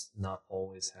us not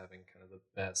always having kind of the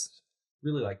best,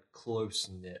 really close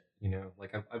knit,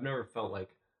 like I've never felt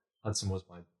like Hudson was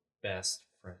my best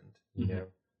friend,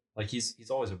 like he's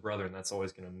always a brother, and that's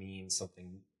always going to mean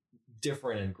something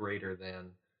different and greater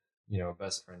than, a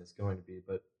best friend is going to be.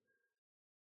 But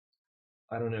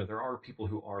I don't know, there are people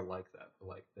who are like that,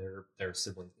 like their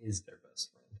sibling is their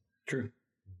best friend. True.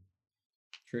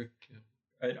 True.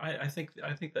 Yeah. I think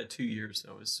that 2 years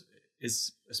though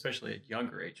is especially at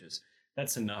younger ages,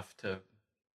 that's enough to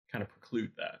kind of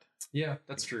preclude that. Yeah,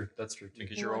 that's true. That's true too.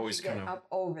 Because you're always you get kind of up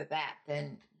over that,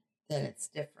 then it's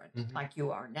different, like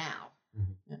you are now.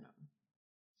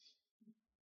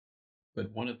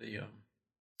 But one of the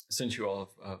since you all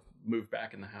have moved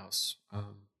back in the house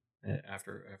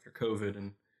after COVID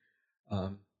and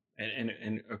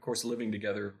of course living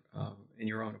together in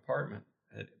your own apartment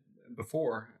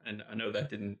before, and I know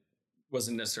that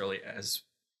wasn't necessarily as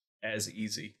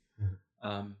easy,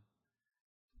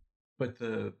 but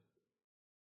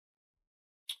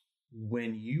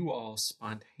when you all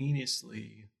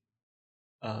spontaneously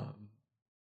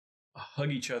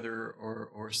hug each other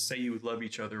or say you love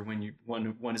each other when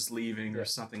one is leaving or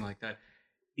something like that,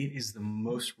 it is the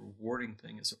most rewarding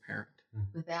thing as a parent.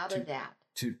 Without a doubt.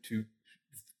 To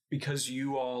because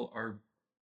you all are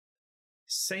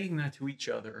saying that to each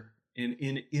other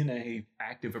in a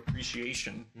act of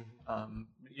appreciation,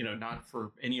 not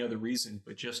for any other reason,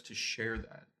 but just to share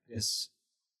that is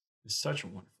such a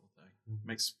wonderful thing. It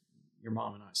makes your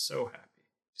mom and I so happy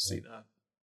to see that.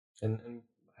 And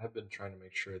have been trying to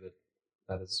make sure that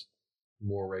that is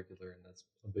more regular, and that's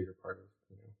a bigger part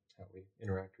of how we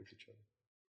interact with each other.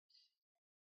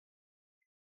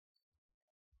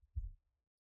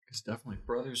 It's definitely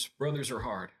brothers are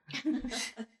hard.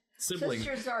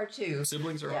 Sisters are too.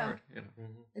 Siblings are hard.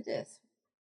 It is.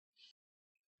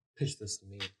 Pitch this to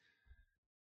me.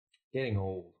 Getting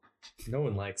old, no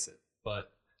one likes it,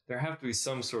 but there have to be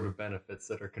some sort of benefits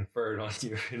that are conferred on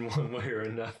you in one way or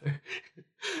another.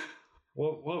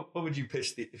 What would you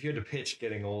pitch if you had to pitch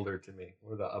getting older to me?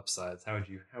 What are the upsides? How would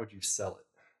you sell it?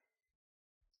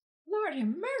 Lord have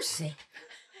mercy.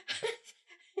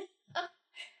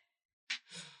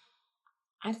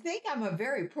 I think I'm a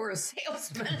very poor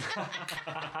salesman.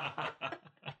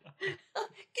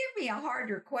 Give me a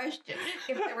harder question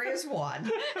if there is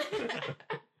one.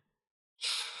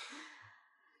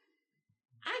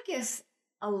 I guess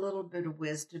a little bit of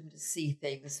wisdom to see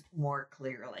things more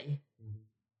clearly,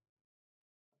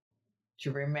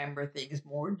 to remember things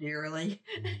more dearly.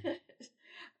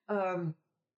 I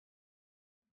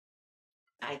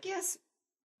guess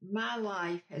my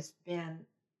life has been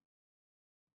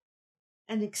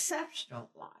an exceptional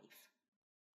life.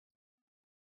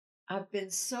 I've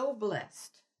been so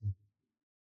blessed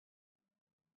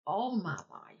all my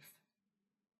life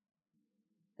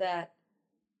that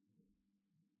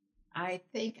I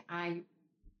think I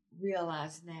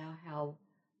realize now how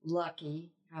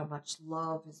lucky, how much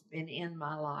love has been in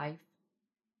my life.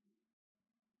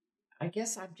 I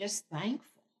guess I'm just thankful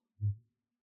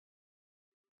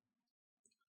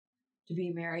to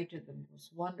be married to the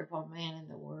most wonderful man in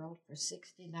the world for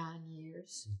 69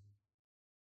 years.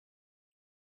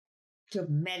 To have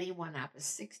met him when I was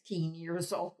 16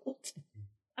 years old.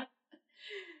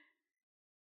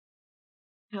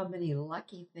 How many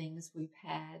lucky things we've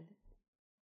had.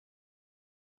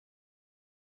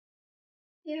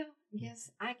 Yeah,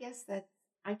 I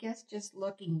guess just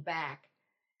looking back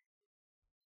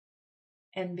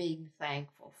and being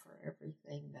thankful for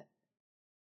everything that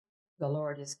the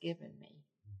Lord has given me.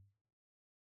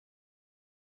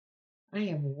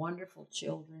 I have wonderful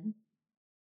children,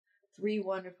 3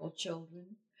 wonderful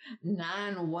children,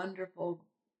 9 wonderful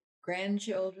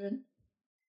grandchildren,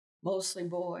 mostly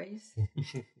boys.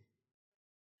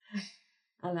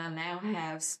 And I now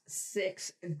have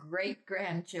 6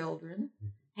 great-grandchildren,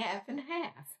 half and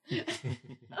half.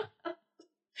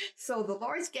 So the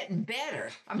Lord's getting better.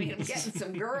 I mean, I'm getting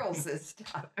some girls this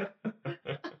time.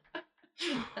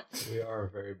 We are a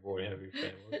very boy-heavy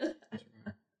family. That's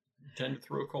right. Tend to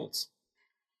throw colts.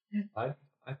 I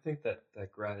think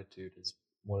that gratitude is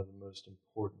one of the most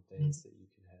important things that you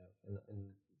can have,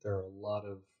 and there are a lot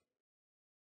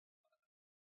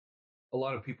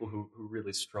of people who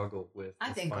really struggle with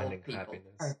I think finding old people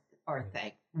happiness. are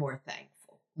more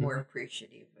thankful, more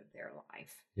appreciative of their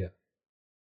life. Yeah.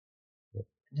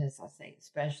 And as I say,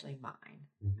 especially mine,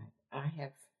 I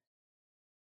have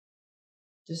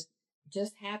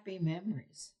just happy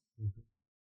memories.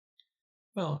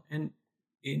 Well, and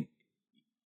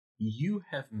you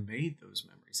have made those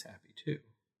memories happy too.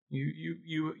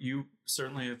 You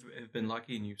certainly have been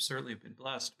lucky, and you certainly have been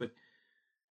blessed, but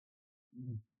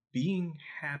being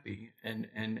happy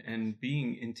and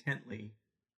being intently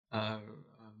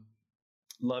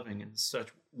loving and such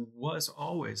was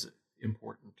always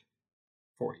important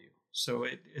for you. So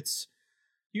it's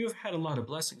you have had a lot of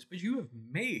blessings, but you have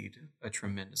made a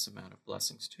tremendous amount of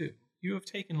blessings too. You have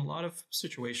taken a lot of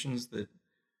situations that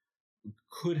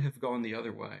could have gone the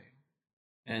other way,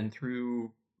 and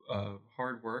through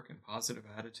hard work and positive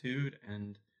attitude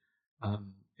and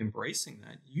embracing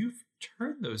that, you've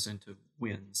turned those into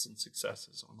wins and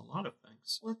successes on a lot of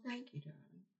things. Well, thank you,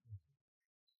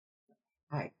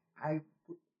 darling. I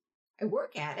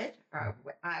work at it.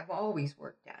 I've always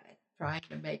worked at it, trying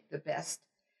to make the best.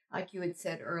 Like you had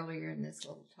said earlier in this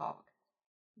little talk,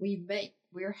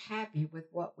 we're happy with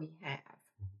what we have.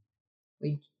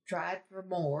 We tried for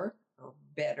more or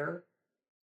better,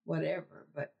 whatever,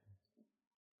 but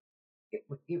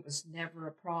it was never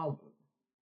a problem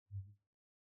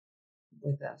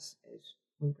with us.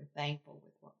 We were thankful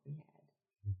with what we had.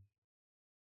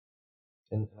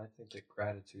 And I think that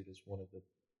gratitude is one of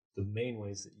the main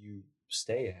ways that you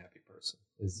stay a happy person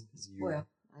is you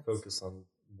focus on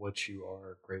what you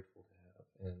are grateful to have.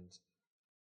 And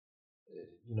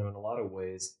in a lot of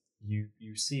ways you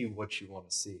see what you want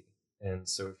to see. And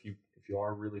so if you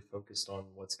are really focused on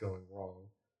what's going wrong,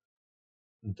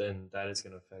 then that is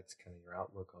going to affect kind of your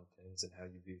outlook on things and how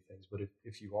you view things. But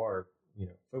if you are,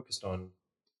 focused on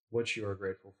what you are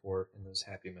grateful for in those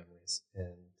happy memories,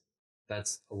 and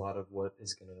that's a lot of what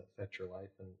is going to affect your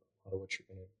life and a lot of what you're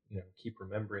going to, keep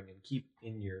remembering and keep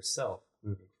in yourself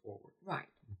moving forward. Right.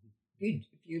 if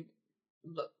you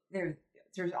look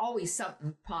there's always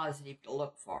something positive to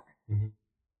look for. Mm-hmm.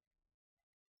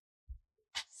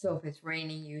 So if it's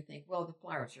raining, you think, well, the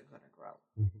flowers are going to grow.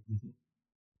 Mm-hmm.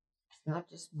 It's not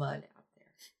just mud out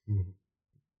there. Mm-hmm.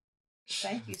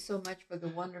 Thank you so much for the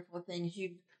wonderful things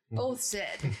you both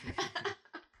said.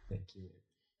 Thank you.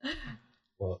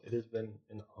 Well, it has been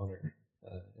an honor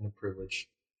and a privilege.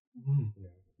 Mm. You know,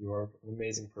 you are an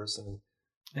amazing person.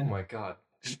 And, oh my God,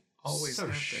 Always so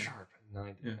have been. sharp at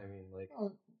 90. Yeah. I mean, like,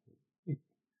 Well, you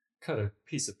cut a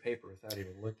piece of paper without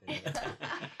even looking at it.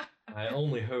 I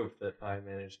only hope that I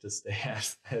manage to stay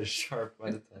as sharp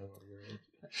by the time I'm your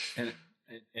age.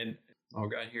 And I'll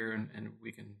get here and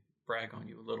we can brag on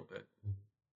you a little bit.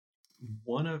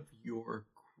 One of your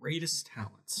greatest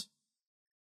talents,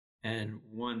 and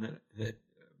one that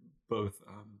both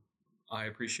I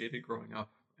appreciated growing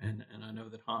up, and I know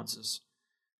that Hans has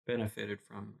benefited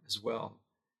from as well.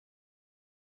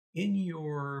 In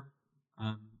your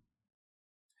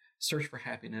search for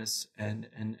happiness and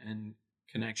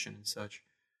connection and such,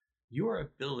 your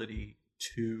ability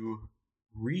to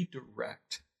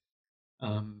redirect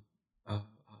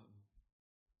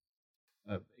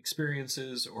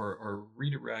experiences or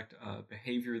redirect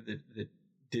behavior that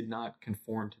did not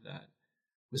conform to that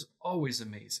was always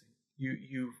amazing.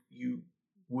 You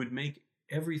would make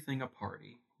everything a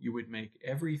party. You would make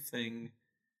everything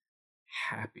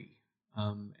happy.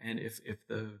 And if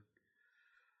the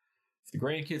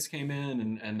grandkids came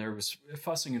in and there was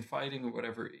fussing and fighting or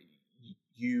whatever,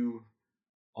 you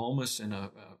almost in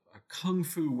a kung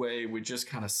fu way would just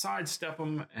kind of sidestep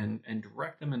them and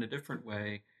direct them in a different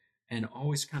way, and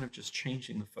always kind of just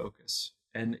changing the focus.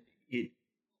 And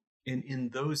in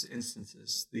those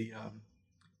instances, the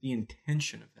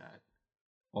intention of that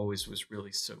always was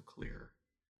really so clear.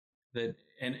 That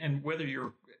and whether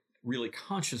you're really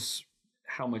conscious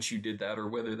how much you did that, or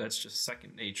whether that's just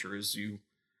second nature as you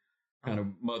kind of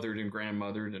mothered and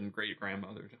grandmothered and great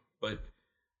grandmothered, but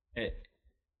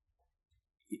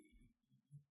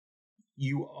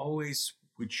you always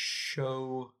would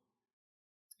show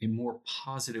a more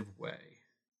positive way,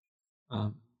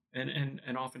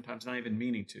 and oftentimes not even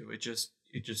meaning to. It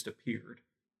just appeared,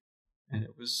 and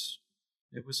it's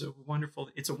a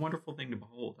wonderful thing to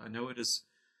behold. I know it is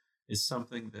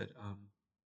something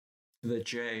that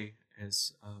Jay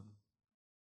has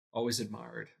always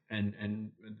admired,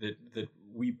 and that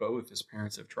we both as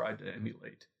parents have tried to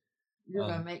emulate. You're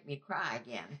going to make me cry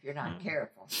again if you're not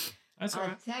careful. That's all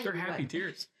right. They're happy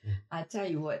tears. I tell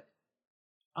you what,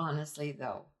 honestly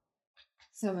though,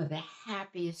 some of the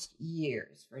happiest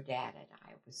years for Dad and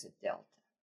I was at Delta.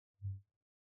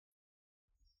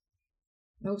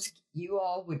 You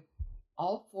all would,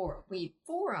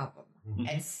 four of them,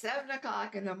 at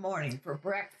 7:00 in the morning for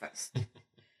breakfast.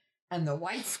 And the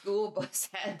white school bus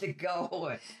had to go,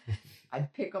 and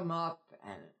I'd pick them up,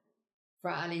 and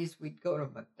Fridays we'd go to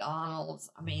McDonald's.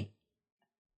 I mean,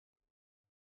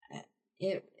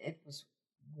 it was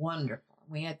wonderful.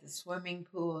 We had the swimming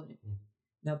pool.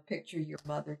 The picture your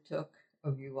mother took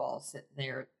of you all sitting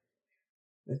there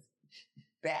with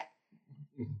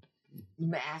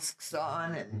masks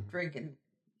on and drinking,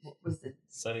 what was it?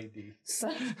 Sunny D.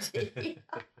 Sunny D.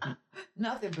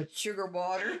 Nothing but sugar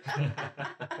water.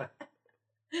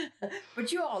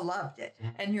 But you all loved it,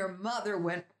 and your mother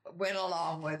went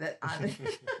along with it.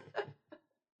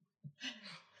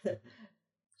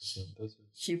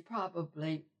 She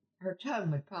probably, her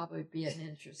tongue would probably be an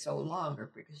inch or so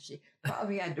longer, because she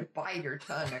probably had to bite her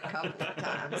tongue a couple of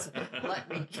times.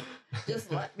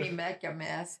 Let me make a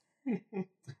mess.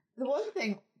 The one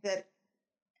thing that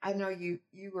I know you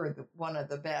were one of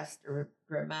the best to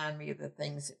remind me of the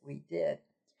things that we did.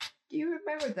 Do you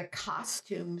remember the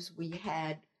costumes we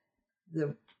had?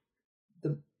 The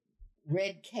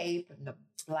red cape and the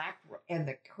black and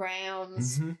the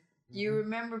crowns. Mm-hmm. Do you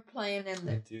remember playing in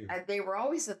the? I do. They were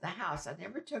always at the house. I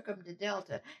never took them to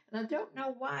Delta, and I don't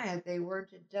know why they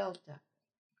weren't at Delta.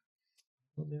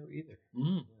 I don't know either.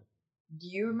 Mm. Do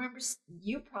you remember?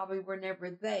 You probably were never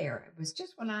there. It was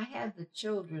just when I had the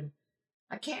children.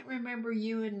 I can't remember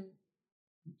you and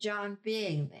John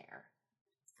being there.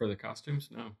 For the costumes?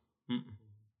 No. Mm-mm.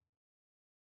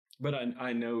 But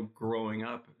I know growing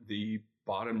up, the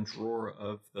bottom drawer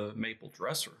of the maple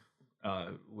dresser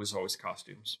was always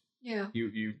costumes. Yeah.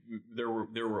 There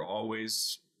were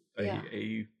always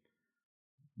a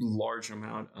large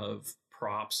amount of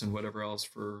props and whatever else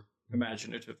for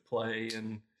imaginative play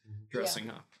and dressing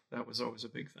up. That was always a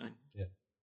big thing. Yeah.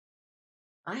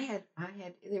 I had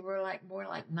they were more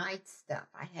like night stuff.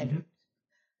 I had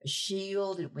a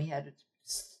shield, and we had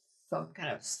some kind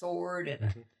of sword,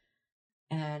 and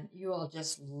and you all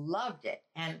just loved it.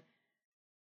 And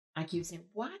I keep saying,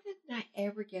 why didn't I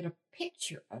ever get a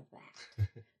picture of that?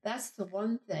 That's the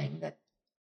one thing that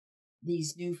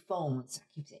these new phones, I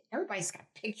keep saying, everybody's got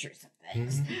pictures of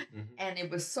things. And it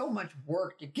was so much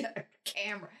work to get a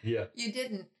camera. Yeah. You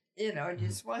didn't, it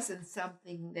just wasn't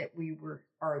something that we were,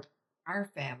 or our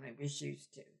family was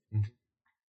used to.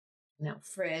 Now,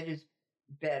 Fred is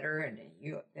better, and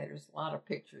there's a lot of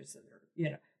pictures that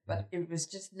are, but it was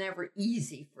just never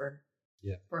easy for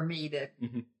me to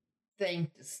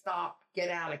think to stop, get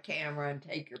out a camera, and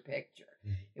take your picture.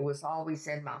 It was always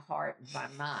in my heart and my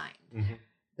mind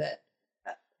that,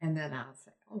 and then I'll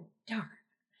say, oh,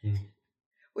 darn.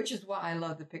 Which is why I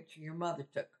love the picture your mother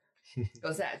took,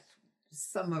 because that's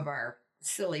some of our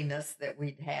silliness that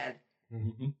we'd had.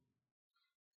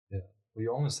 Yeah. Well,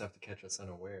 you almost have to catch us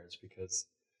unawares, because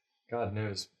God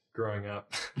knows, growing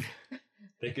up,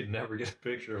 they could never get a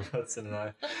picture of Hudson and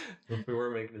I if we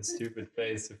weren't making a stupid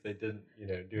face, if they didn't,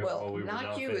 do it while we were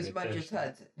not you paying as much attention. as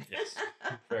Hudson. Yes.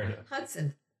 Fair enough.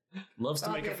 Hudson, Loves to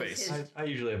Well, make a it was face. his- I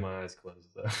usually have my eyes closed,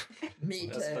 though. me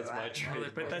That's- too. that's my I- trait. Well,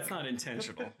 but that's not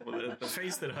intentional. Well, the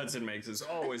face that Hudson makes is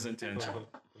always intentional.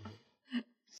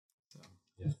 So,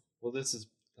 Well, this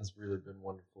has really been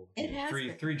wonderful. It has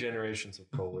been. Three generations of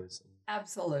Kohlers. And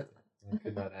Absolutely. I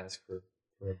could not ask for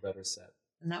a better set.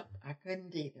 Nope, I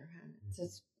couldn't either, hon. It's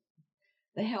just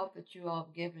the help that you all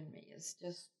have given me is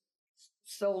just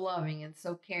so loving and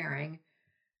so caring.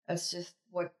 It's just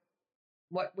what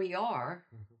we are.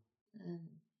 And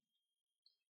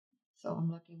so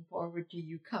I'm looking forward to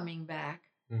you coming back.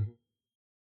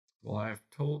 well, I've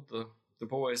told the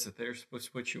boys that they're supposed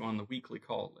to put you on the weekly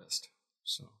call list.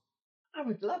 So, I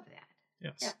would love that.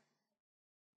 yes. Yeah.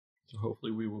 So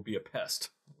hopefully we will be a pest.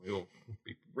 We will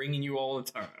be ringing you all the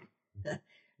time.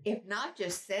 If not,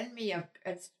 just send me a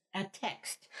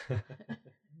text.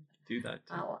 Do that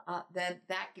too.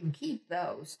 That can keep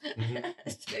those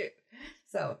too.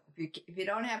 So if you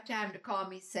don't have time to call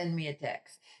me, send me a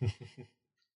text.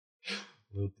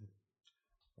 Will do.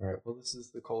 All right. Well, this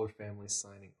is the Kohler family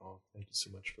signing off. Thank you so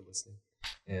much for listening.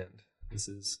 And this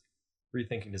is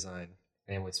Rethinking Design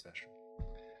Family Special.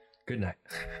 Good night.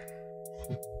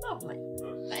 Lovely.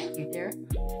 Thank you, dear.